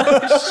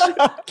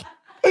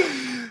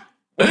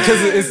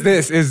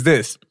it's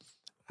this.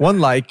 One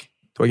like,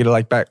 do I get a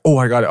like back? Oh,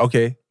 I got it.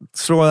 Okay.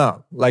 Scroll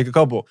down. Like a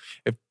couple.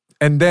 If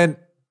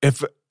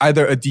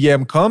either a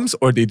DM comes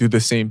or they do the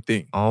same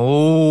thing.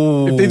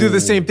 Oh. If they do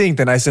the same thing,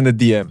 then I send a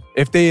DM.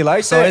 If they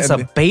like so it's a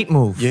bait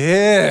move.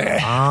 Yeah.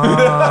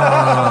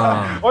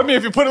 Ah. I mean,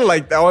 if you put it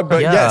like that,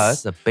 but yes.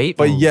 It's a bait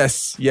but move.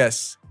 yes.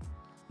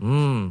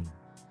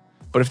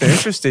 But if they're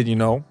interested, you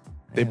know.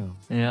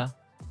 Yeah.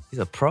 He's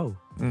a pro.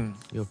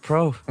 You're a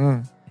pro.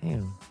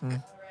 Damn.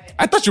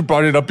 I thought you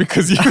brought it up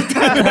because you did.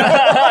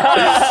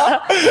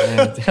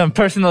 Some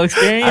personal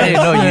experience. I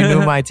didn't know you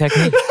knew my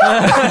technique.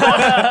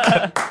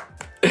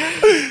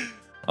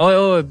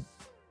 Oh,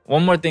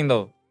 one more thing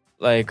though.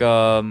 Like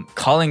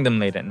calling them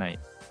late at night.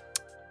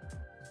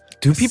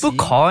 Do people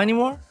call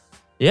anymore?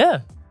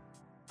 Yeah.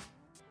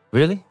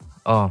 Really?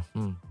 Oh.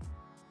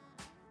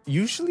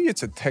 Usually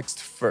it's a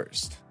text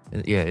first.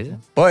 Yeah, is it?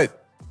 But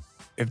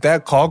if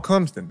that call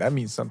comes, then that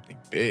means something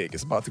big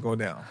is about to go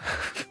down.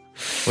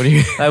 What do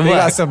you like? They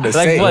got something to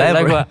say.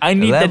 Like what? I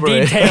need the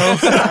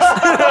details.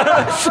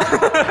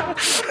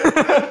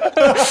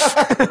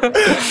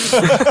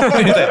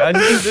 I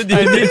need the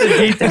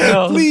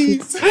details.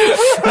 Please.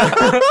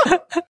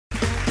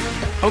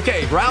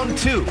 Okay, round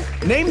 2.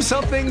 Name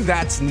something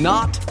that's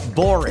not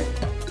boring.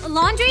 A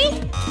laundry?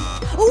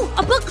 Ooh,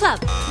 a book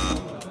club.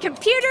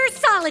 Computer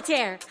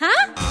solitaire,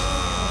 huh?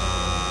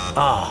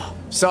 Ah,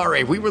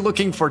 sorry, we were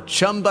looking for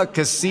Chumba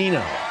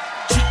Casino.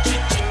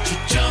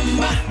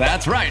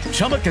 That's right.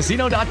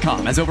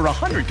 ChumbaCasino.com has over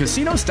 100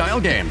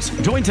 casino-style games.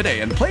 Join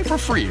today and play for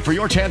free for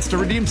your chance to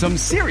redeem some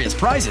serious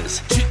prizes.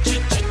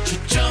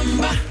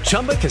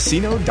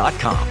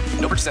 ChumbaCasino.com.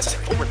 No purchase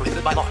necessary. Void where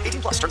prohibited by law.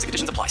 18 plus. Terms and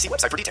conditions apply. See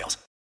website for details.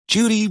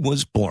 Judy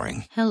was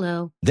boring.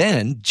 Hello.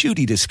 Then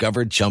Judy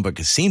discovered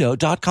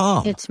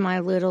ChumbaCasino.com. It's my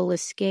little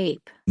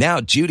escape.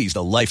 Now Judy's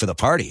the life of the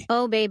party.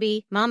 Oh,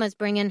 baby, mama's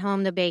bringing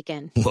home the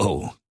bacon.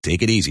 Whoa,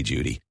 take it easy,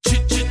 Judy.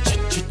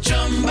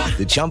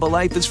 The Chumba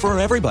life is for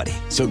everybody.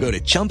 So go to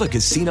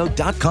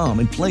ChumbaCasino.com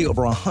and play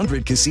over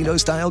 100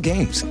 casino-style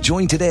games.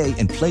 Join today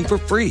and play for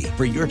free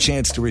for your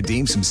chance to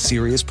redeem some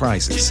serious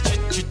prizes.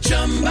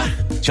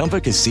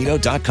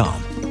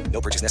 ChumbaCasino.com. No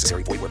purchase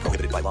necessary. Void where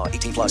prohibited by law.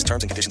 18 plus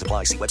terms and conditions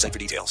apply. See website for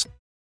details.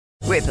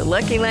 With the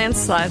Lucky Land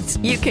Slots,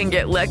 you can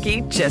get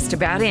lucky just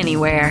about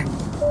anywhere.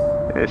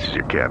 This is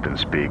your captain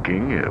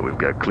speaking. We've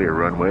got clear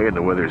runway and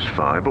the weather's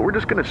fine, but we're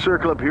just going to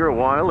circle up here a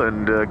while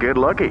and get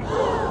lucky.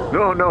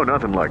 No,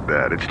 nothing like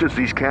that. It's just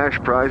these cash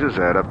prizes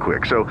add up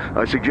quick. So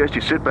I suggest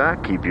you sit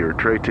back, keep your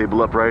tray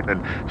table upright,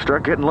 and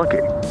start getting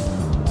lucky.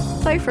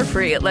 Play for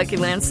free at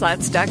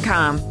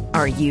LuckyLandSlots.com.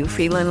 Are you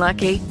feeling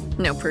lucky?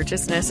 No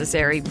purchase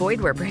necessary.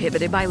 Void where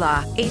prohibited by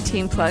law.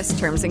 18 plus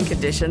terms and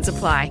conditions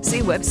apply.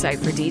 See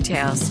website for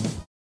details.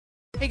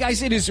 Hey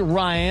guys, it is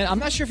Ryan. I'm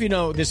not sure if you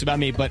know this about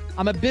me, but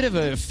I'm a bit of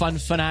a fun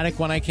fanatic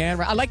when I can.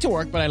 I like to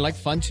work, but I like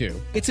fun too.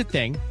 It's a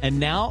thing. And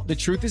now the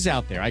truth is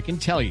out there. I can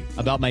tell you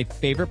about my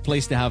favorite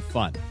place to have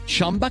fun.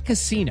 Chumba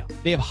Casino.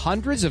 They have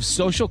hundreds of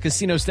social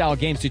casino style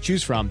games to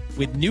choose from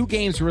with new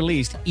games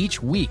released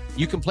each week.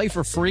 You can play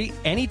for free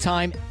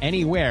anytime,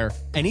 anywhere.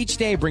 And each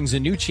day brings a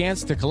new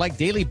chance to collect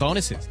daily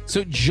bonuses.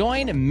 So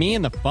join me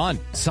in the fun.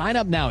 Sign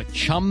up now at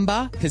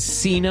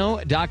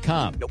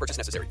ChumbaCasino.com. No purchase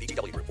necessary.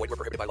 VGW Group. Void where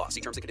prohibited by law.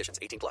 See terms and conditions.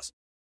 18 plus.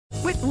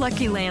 With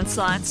Lucky Land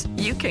Slots,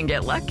 you can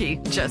get lucky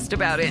just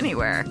about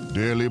anywhere.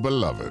 Dearly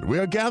beloved, we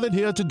are gathered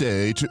here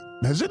today to...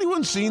 Has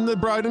anyone seen the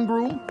bride and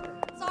groom?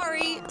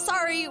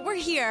 Sorry, we're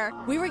here.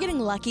 We were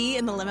getting lucky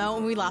in the limo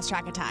and we lost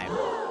track of time.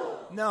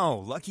 No,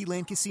 Lucky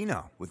Land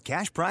Casino, with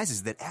cash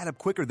prizes that add up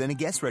quicker than a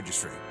guest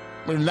registry.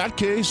 In that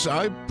case,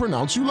 I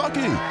pronounce you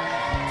lucky.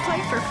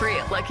 Play for free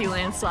at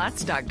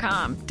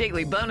LuckyLandSlots.com.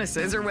 Daily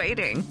bonuses are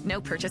waiting. No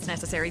purchase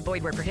necessary.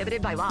 Void where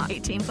prohibited by law.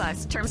 18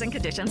 plus. Terms and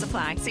conditions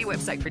apply. See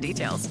website for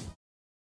details.